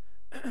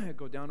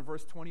 Go down to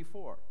verse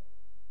 24.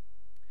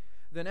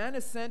 Then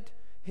Annas sent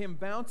him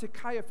bound to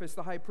Caiaphas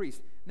the high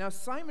priest. Now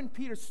Simon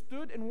Peter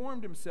stood and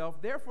warmed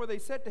himself. Therefore they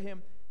said to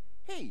him,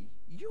 hey,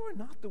 you are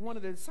not the one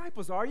of the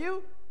disciples, are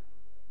you?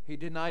 He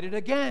denied it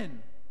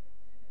again.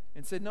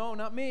 and said, no,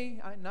 not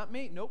me. Not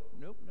me. Nope,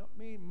 not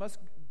me.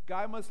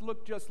 Guy must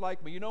look just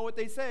like me. You know what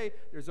they say?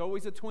 There's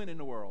always a twin in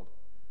the world.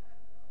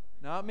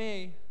 Not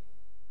me.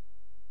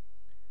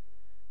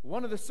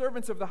 One of the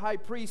servants of the high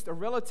priest, a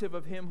relative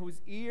of him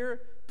whose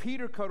ear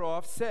Peter cut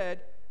off,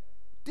 said,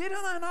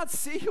 didn't I not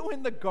see you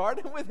in the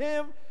garden with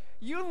him?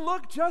 You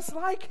look just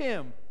like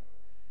him.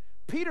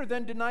 Peter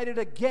then denied it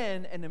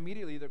again, and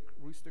immediately the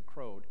rooster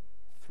crowed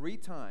 3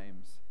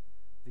 times.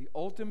 The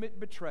ultimate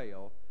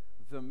betrayal,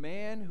 the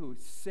man who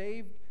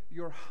saved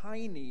your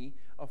hiney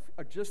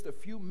just a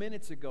few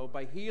minutes ago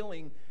by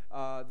healing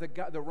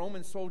the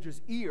Roman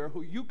soldier's ear,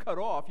 who you cut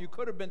off. You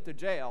could have been to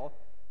jail,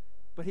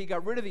 but he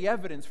got rid of the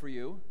evidence for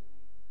you.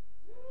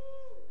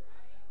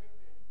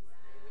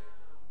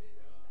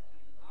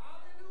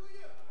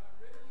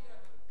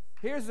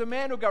 Here's the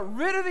man who got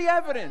rid of the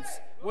evidence.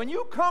 When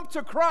you come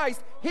to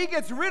Christ, he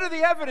gets rid of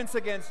the evidence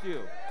against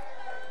you.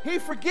 He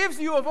forgives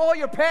you of all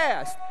your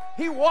past.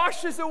 He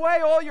washes away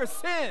all your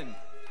sin.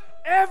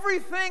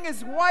 Everything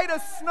is white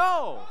as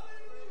snow.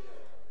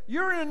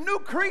 You're a new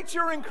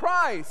creature in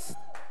Christ.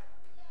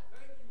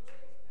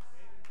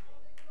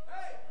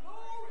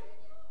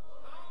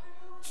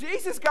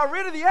 Jesus got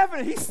rid of the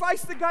evidence. He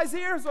sliced the guy's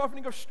ears off and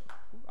he goes,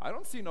 I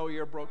don't see no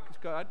ear broke.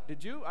 God,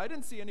 did you? I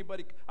didn't see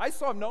anybody. I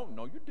saw no,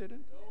 you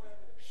didn't.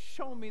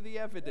 Show me the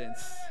evidence.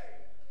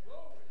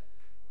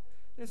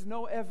 There's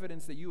no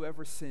evidence that you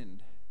ever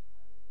sinned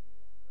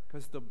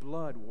because the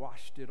blood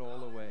washed it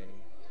all away.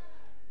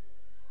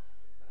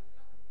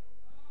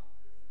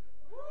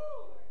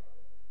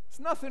 There's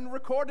nothing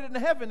recorded in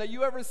heaven that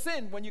you ever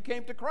sinned when you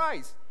came to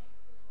Christ.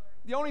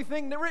 The only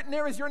thing written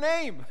there is your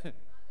name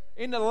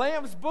in the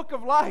Lamb's book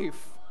of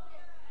life.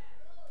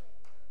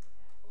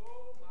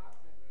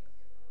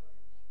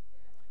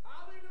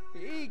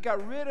 He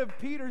got rid of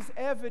Peter's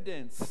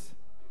evidence.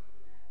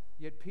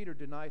 Yet Peter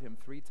denied him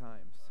 3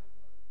 times.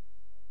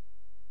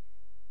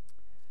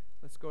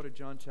 Let's go to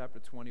John chapter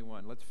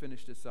 21. Let's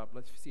finish this up.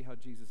 Let's see how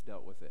Jesus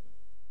dealt with it.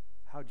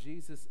 How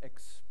Jesus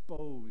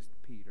exposed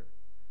Peter.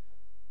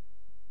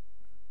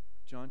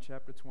 John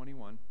chapter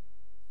 21.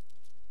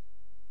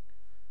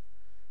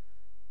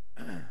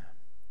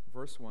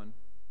 Verse 1.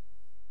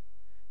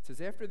 It says,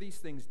 after these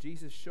things,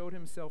 Jesus showed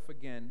himself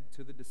again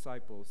to the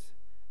disciples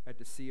at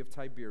the Sea of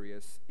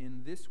Tiberias.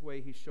 In this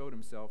way he showed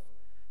himself.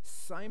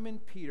 Simon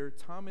Peter,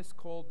 Thomas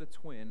called the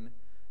twin,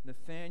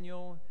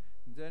 Nathanael,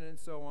 and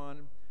so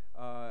on,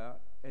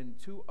 and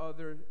 2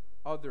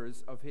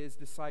 others of his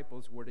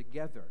disciples were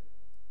together.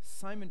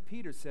 Simon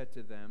Peter said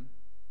to them,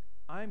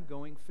 I'm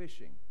going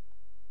fishing.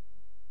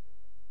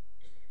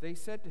 They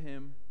said to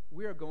him,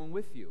 we are going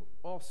with you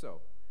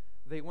also.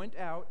 They went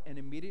out and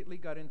immediately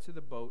got into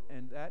the boat,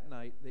 and that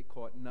night they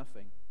caught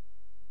nothing.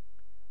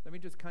 Let me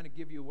just kind of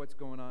give you what's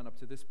going on up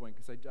to this point,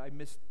 because I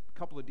missed a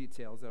couple of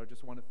details that I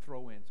just want to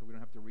throw in so we don't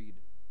have to read.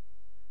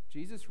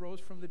 Jesus rose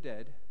from the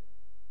dead.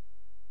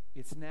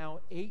 It's now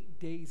 8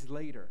 days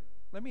later.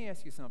 Let me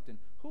ask you something.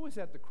 Who was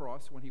at the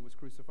cross when he was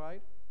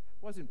crucified?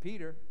 It wasn't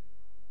Peter.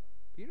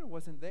 Peter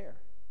wasn't there.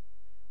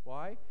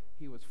 Why?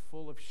 He was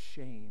full of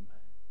shame.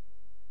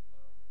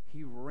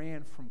 He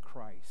ran from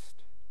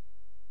Christ.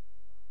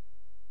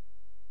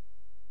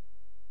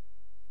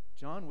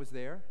 John was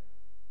there.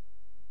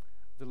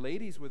 The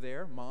ladies were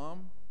there,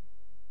 Mom,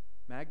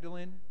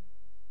 Magdalene,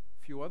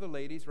 a few other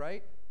ladies,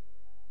 right?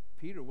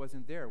 Peter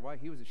wasn't there. Why?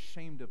 He was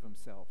ashamed of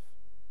himself.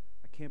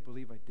 I can't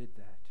believe I did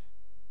that.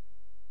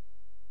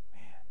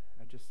 Man,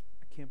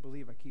 I can't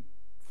believe I keep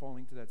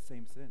falling to that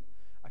same sin.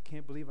 I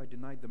can't believe I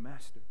denied the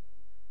Master.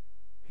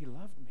 He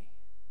loved me.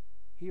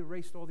 He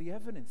erased all the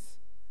evidence.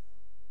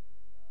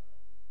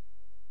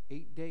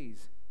 8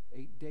 days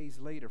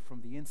later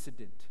from the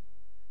incident.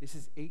 This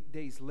is 8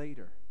 days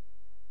later.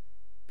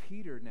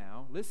 Peter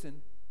now,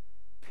 listen,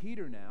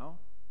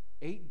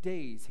 8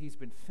 days he's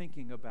been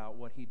thinking about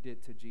what he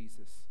did to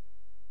Jesus.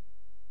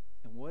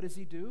 And what does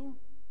he do?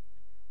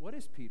 What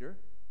is Peter?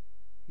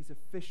 He's a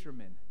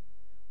fisherman.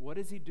 What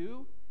does he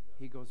do?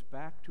 He goes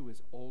back to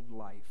his old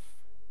life.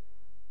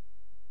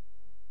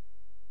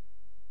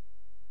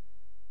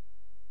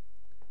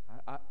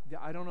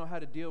 I don't know how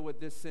to deal with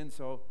this sin,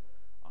 so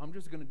I'm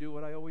just going to do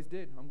what I always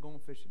did. I'm going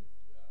fishing.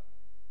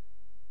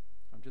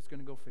 I'm just going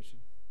to go fishing.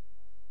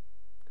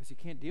 Because you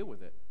can't deal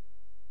with it.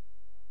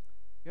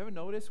 You ever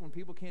notice when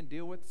people can't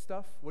deal with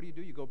stuff, what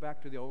do? You go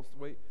back to the old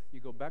way. You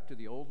go back to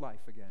the old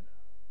life again.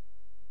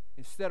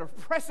 Instead of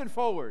pressing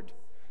forward,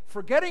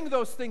 forgetting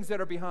those things that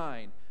are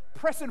behind,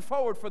 pressing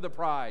forward for the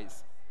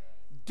prize.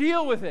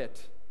 Deal with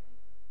it.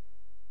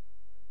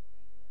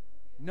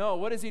 No,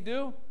 what does he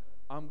do?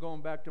 I'm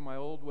going back to my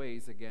old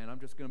ways again. I'm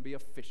just going to be a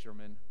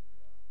fisherman.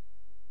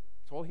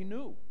 That's all he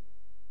knew.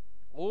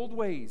 Old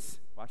ways.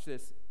 Watch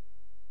this.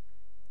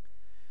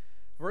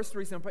 Verse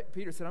 3,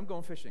 Peter said, I'm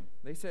going fishing.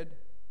 They said,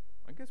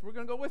 I guess we're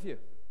going to go with you.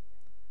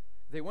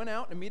 They went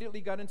out and immediately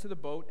got into the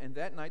boat, and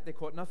that night they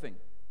caught nothing.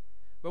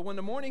 But when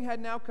the morning had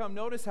now come,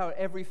 notice how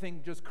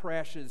everything just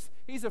crashes.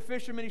 He's a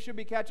fisherman. He should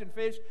be catching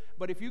fish.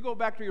 But if you go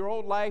back to your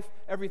old life,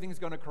 everything's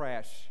going to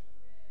crash.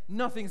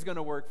 Nothing's going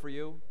to work for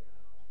you.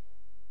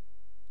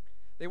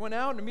 They went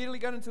out and immediately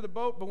got into the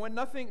boat, but when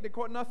they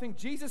caught nothing,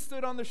 Jesus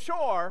stood on the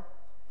shore,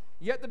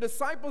 yet the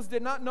disciples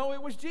did not know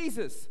it was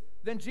Jesus.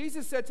 Then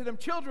Jesus said to them,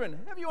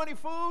 "Children, have you any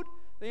food?"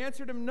 They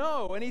answered him,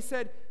 "No." And he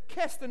said,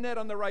 "Cast the net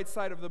on the right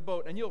side of the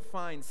boat, and you'll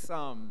find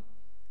some."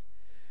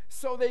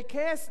 So they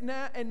cast,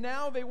 and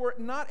now they were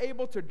not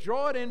able to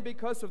draw it in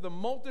because of the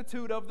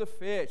multitude of the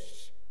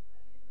fish.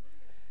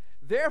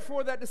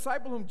 Therefore that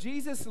disciple whom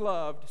Jesus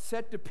loved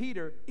said to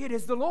Peter, "It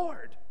is the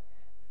Lord."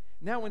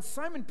 Now when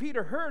Simon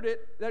Peter heard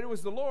that it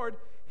was the Lord,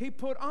 he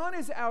put on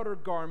his outer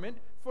garment,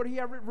 for he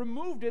had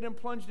removed it and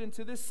plunged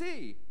into the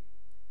sea.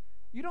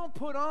 You don't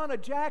put on a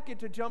jacket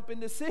to jump in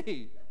the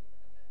sea.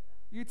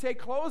 You take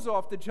clothes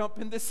off to jump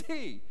in the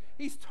sea.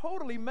 He's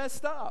totally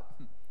messed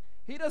up.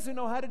 He doesn't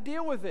know how to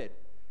deal with it.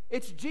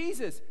 It's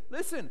Jesus.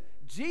 Listen,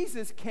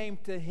 Jesus came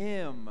to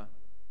him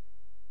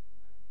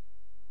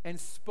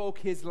and spoke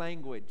his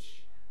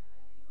language.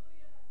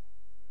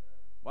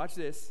 Watch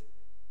this.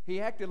 He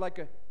acted like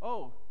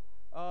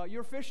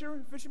you're a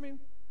fisherman?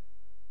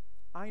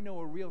 I know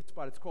a real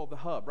spot. It's called the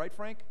Hub, right,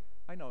 Frank?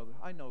 I know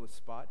the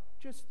spot.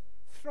 Just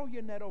throw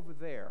your net over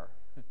there.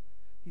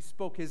 He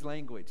spoke his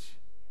language.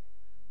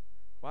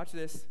 Watch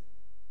this.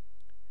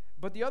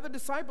 But the other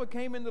disciple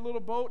came in the little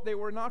boat. They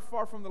were not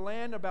far from the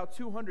land, about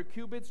 200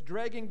 cubits,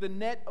 dragging the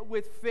net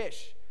with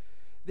fish.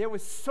 There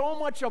was so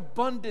much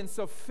abundance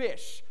of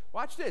fish.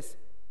 Watch this.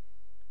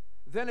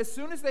 Then as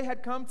soon as they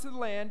had come to the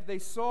land, they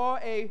saw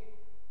a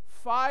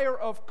fire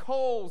of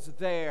coals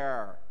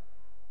there.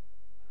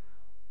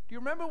 Do you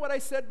remember what I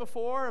said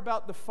before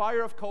about the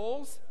fire of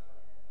coals?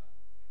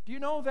 Do you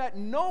know that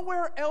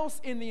nowhere else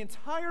in the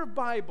entire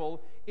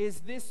Bible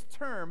is this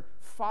term,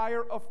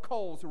 fire of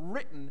coals,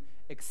 written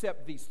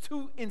except these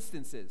two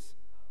instances?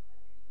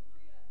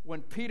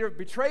 When Peter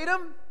betrayed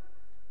him,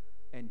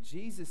 and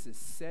Jesus is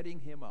setting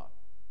him up.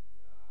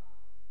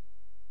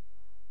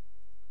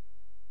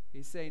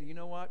 He's saying, you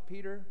know what,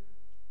 Peter?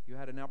 You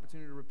had an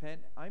opportunity to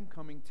repent. I'm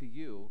coming to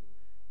you,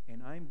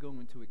 and I'm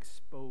going to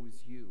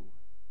expose you.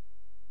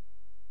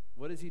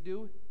 What does he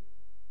do?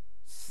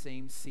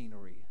 Same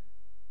scenery.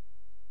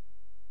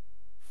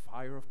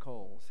 Fire of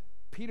coals.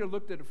 Peter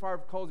looked at the fire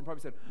of coals and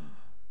probably said,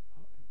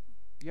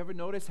 you ever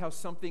notice how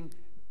something,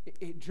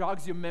 it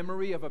jogs your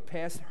memory of a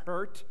past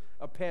hurt,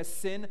 a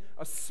past sin,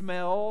 a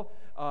smell,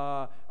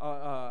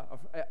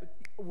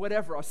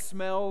 whatever, a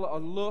smell, a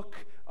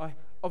look,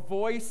 a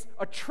voice,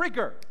 a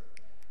trigger.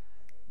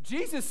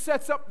 Jesus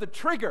sets up the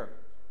trigger.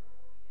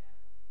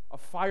 A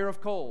fire of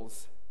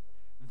coals.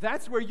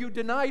 That's where you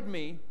denied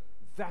me.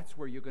 That's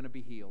where you're going to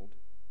be healed.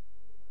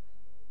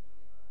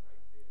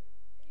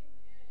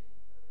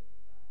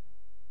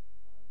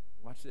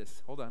 Watch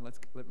this. Hold on.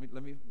 Let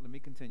me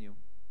continue.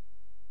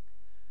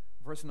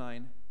 Verse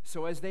 9.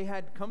 So as they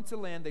had come to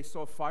land, they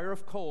saw a fire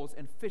of coals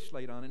and fish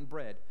laid on it and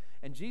bread.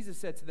 And Jesus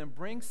said to them,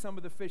 "Bring some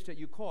of the fish that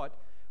you caught."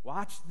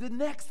 Watch the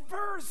next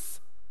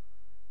verse.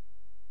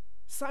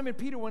 Simon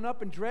Peter went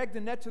up and dragged the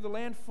net to the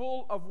land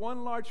full of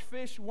one large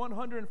fish,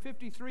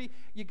 153.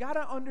 You got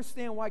to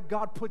understand why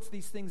God puts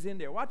these things in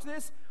there. Watch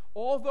this.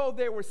 Although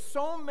there were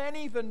so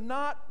many, the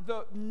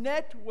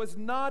net was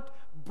not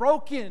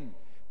broken.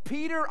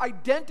 Peter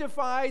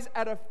identifies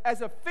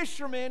as a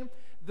fisherman.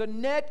 The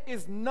net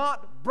is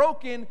not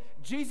broken.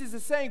 Jesus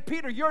is saying,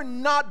 Peter, you're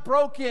not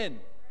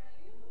broken.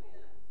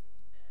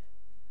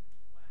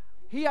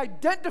 He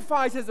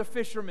identifies as a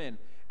fisherman,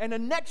 and a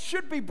net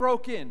should be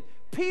broken.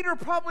 Peter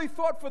probably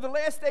thought for the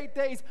last 8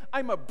 days,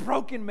 I'm a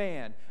broken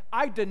man.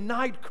 I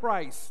denied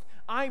Christ.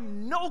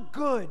 I'm no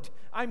good.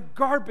 I'm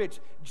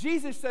garbage.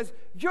 Jesus says,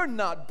 you're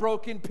not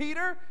broken,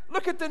 Peter.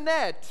 Look at the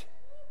net.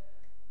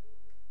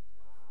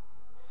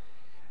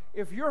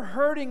 If you're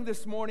hurting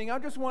this morning, I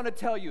just want to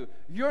tell you,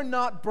 you're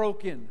not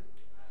broken.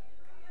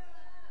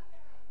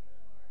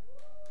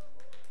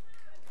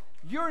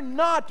 You're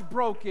not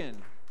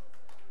broken.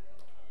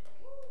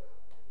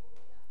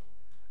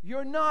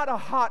 You're not a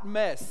hot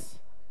mess.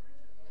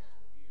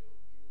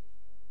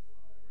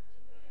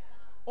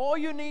 All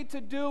you need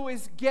to do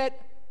is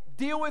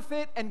deal with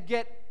it and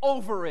get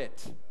over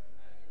it.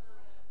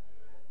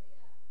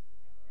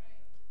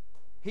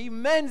 He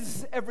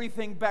mends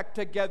everything back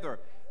together.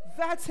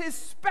 That's his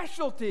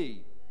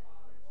specialty.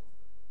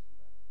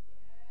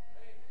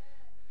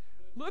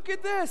 Look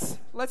at this.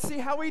 Let's see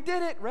how he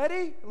did it.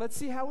 Ready? Let's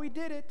see how he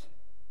did it.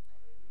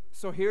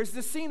 So here's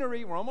the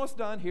scenery. We're almost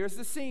done. Here's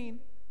the scene.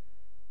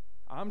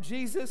 I'm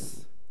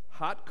Jesus.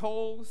 Hot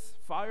coals,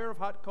 fire of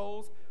hot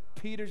coals.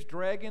 Peter's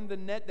dragging the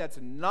net that's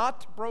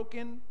not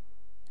broken.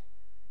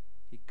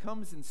 He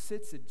comes and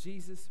sits at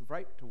Jesus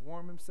right to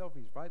warm himself.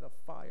 He's by the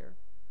fire.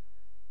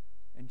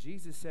 And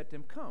Jesus said to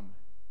him, come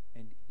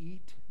and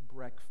eat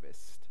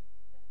breakfast.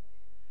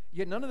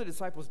 Yet none of the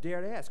disciples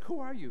dared ask, who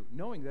are you?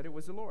 Knowing that it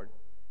was the Lord.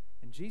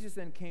 And Jesus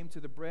then came to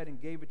the bread and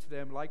gave it to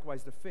them,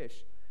 likewise the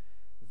fish.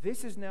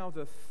 This is now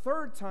the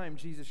third time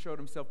Jesus showed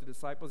himself to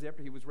disciples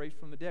after he was raised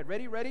from the dead.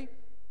 Ready?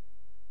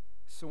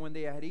 So when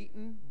they had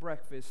eaten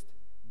breakfast,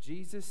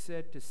 Jesus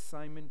said to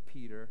Simon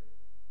Peter,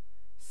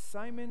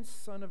 Simon,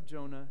 son of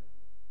Jonah,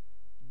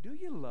 do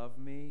you love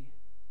me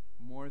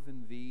more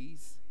than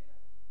these?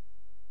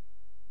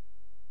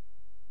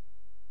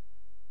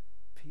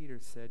 Peter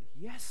said,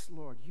 "Yes,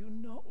 Lord, you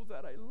know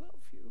that I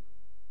love you."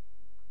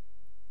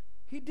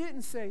 He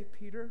didn't say,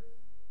 "Peter,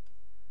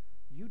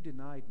 you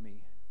denied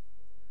me.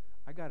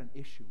 I got an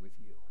issue with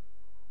you."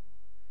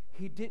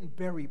 He didn't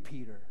bury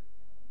Peter.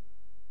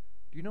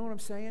 Do you know what I'm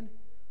saying?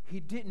 He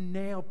didn't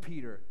nail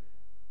Peter.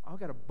 "I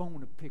got a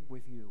bone to pick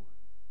with you."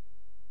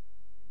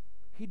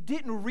 He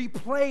didn't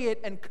replay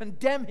it and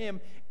condemn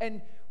him.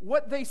 And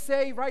what they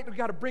say, right? You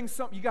got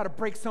to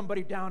break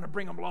somebody down and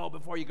bring them low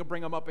before you can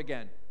bring them up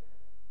again.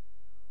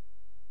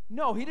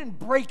 No, he didn't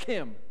break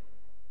him.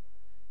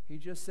 He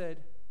just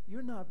said,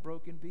 "You're not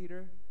broken,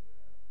 Peter.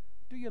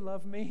 Do you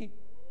love me?"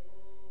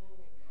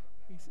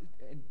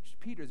 And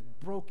Peter's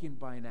broken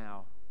by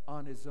now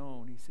on his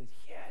own. He says,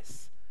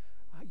 "Yes,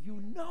 you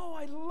know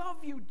I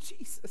love you,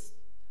 Jesus."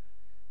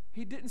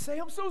 He didn't say,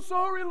 "I'm so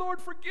sorry,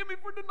 Lord, forgive me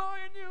for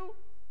denying you."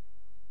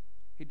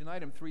 He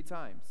denied him 3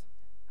 times.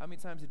 How many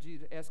times did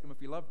Jesus ask him if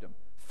he loved him?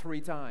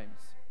 3 times.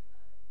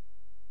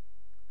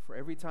 For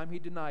every time he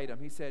denied him,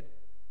 he said,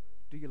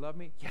 "Do you love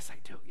me?" "Yes, I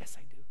do. Yes,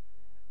 I do."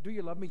 "Do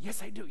you love me?"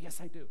 "Yes, I do. Yes,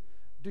 I do."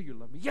 "Do you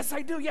love me?" "Yes,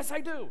 I do. Yes, I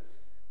do."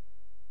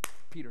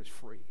 Peter's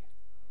free.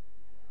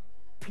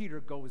 Peter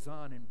goes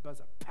on and was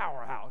a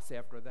powerhouse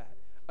after that.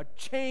 A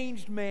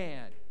changed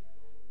man.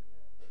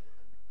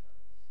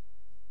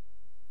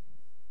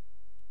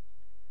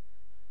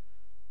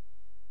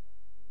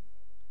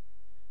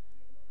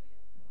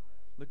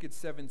 Look at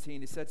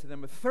 17. He said to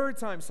them a 3rd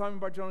time, "Simon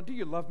Bar-Jonah, do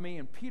you love me?"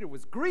 And Peter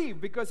was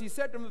grieved because he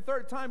said to him the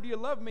 3rd time, "Do you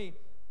love me?"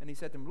 And he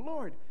said to him,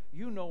 "Lord,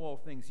 you know all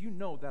things. You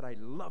know that I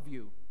love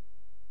you."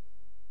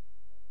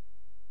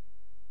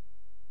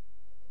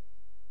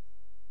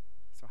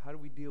 So how do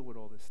we deal with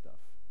all this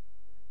stuff?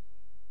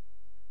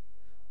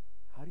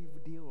 How do you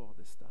deal with all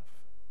this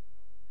stuff?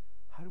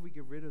 How do we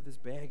get rid of this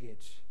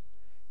baggage?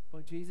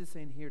 Well, Jesus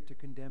ain't here to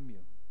condemn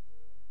you.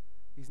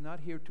 He's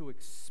not here to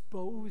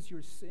expose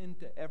your sin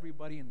to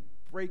everybody and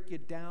break you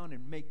down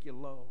and make you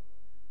low.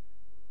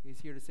 He's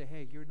here to say,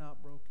 "Hey, you're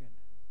not broken.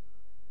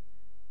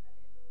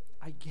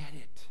 I get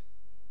it.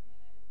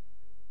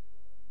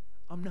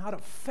 I'm not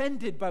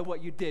offended by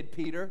what you did,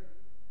 Peter."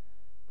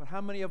 But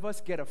how many of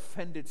us get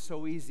offended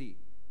so easy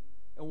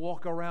and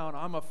walk around,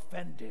 "I'm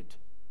offended.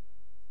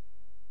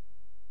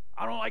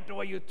 I don't like the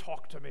way you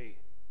talk to me."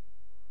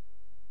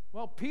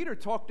 Well, Peter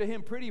talked to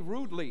him pretty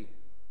rudely.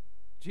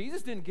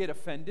 Jesus didn't get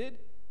offended.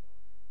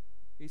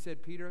 He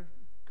said, "Peter,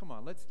 come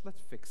on, let's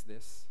fix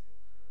this.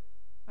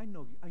 I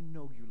know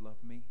you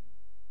love me."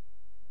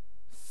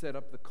 Set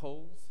up the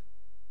coals,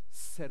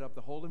 set up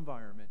the whole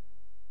environment.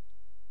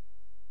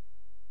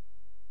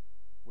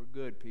 "We're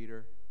good,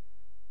 Peter.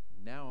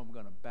 Now I'm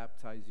going to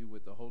baptize you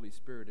with the Holy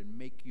Spirit and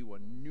make you a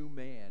new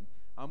man.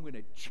 I'm going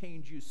to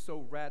change you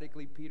so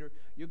radically, Peter.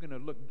 You're going to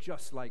look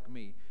just like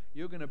me.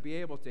 You're going to be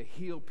able to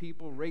heal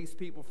people, raise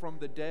people from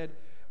the dead.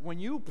 When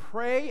you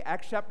pray,"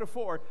 Acts chapter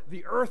 4,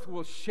 "the earth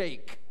will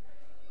shake.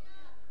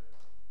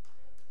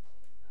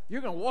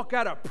 You're going to walk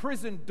out of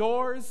prison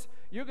doors.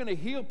 You're going to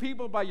heal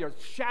people by your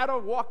shadow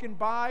walking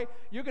by.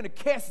 You're going to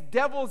cast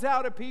devils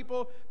out of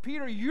people.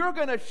 Peter, you're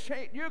going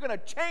to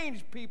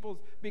change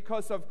people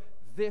because of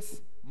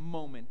this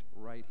moment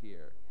right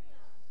here."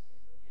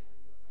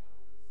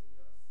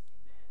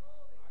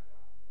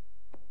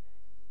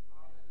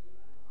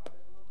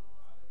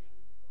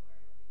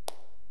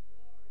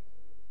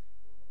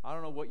 I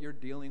don't know what you're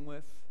dealing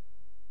with,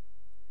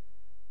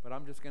 but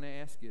I'm just going to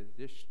ask you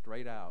this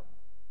straight out.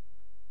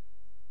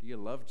 Do you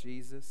love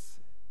Jesus?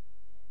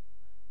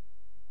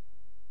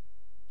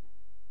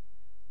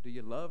 Do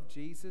you love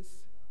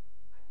Jesus?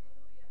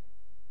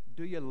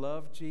 Do you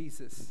love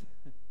Jesus?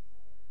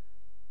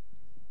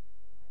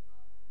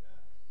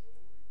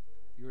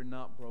 You're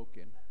not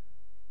broken.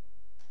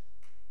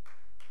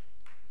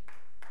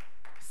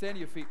 Stand to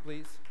your feet,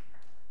 please.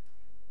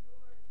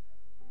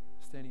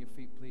 Stand to your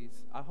feet,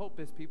 please. I hope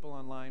there's people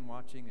online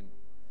watching and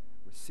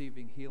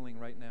receiving healing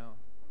right now.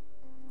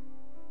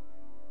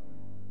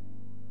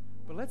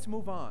 But let's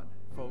move on,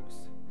 folks.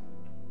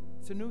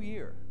 It's a new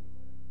year.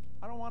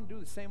 I don't want to do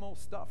the same old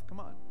stuff. Come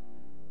on.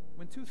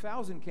 When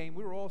 2000 came,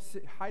 we were all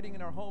hiding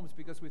in our homes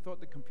because we thought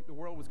the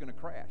world was going to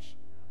crash.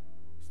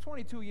 It's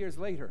 22 years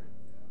later.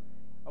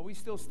 Are we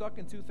still stuck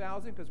in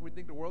 2000 because we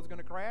think the world's going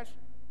to crash?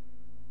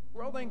 The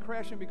world ain't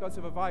crashing because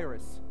of a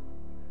virus.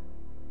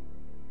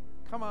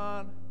 Come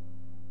on.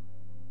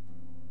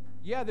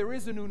 Yeah, there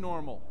is a new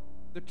normal.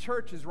 The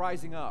church is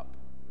rising up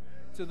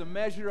to the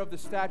measure of the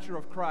stature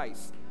of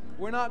Christ.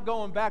 We're not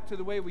going back to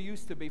the way we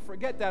used to be.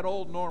 Forget that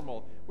old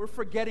normal. We're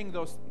forgetting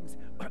those things.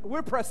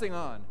 We're pressing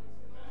on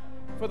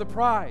for the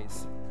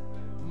prize.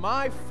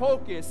 My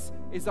focus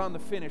is on the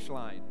finish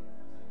line.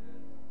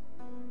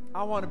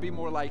 I want to be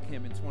more like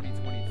him in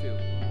 2022.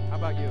 How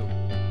about you?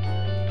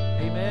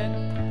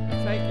 Amen.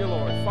 Thank you,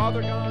 Lord.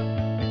 Father God,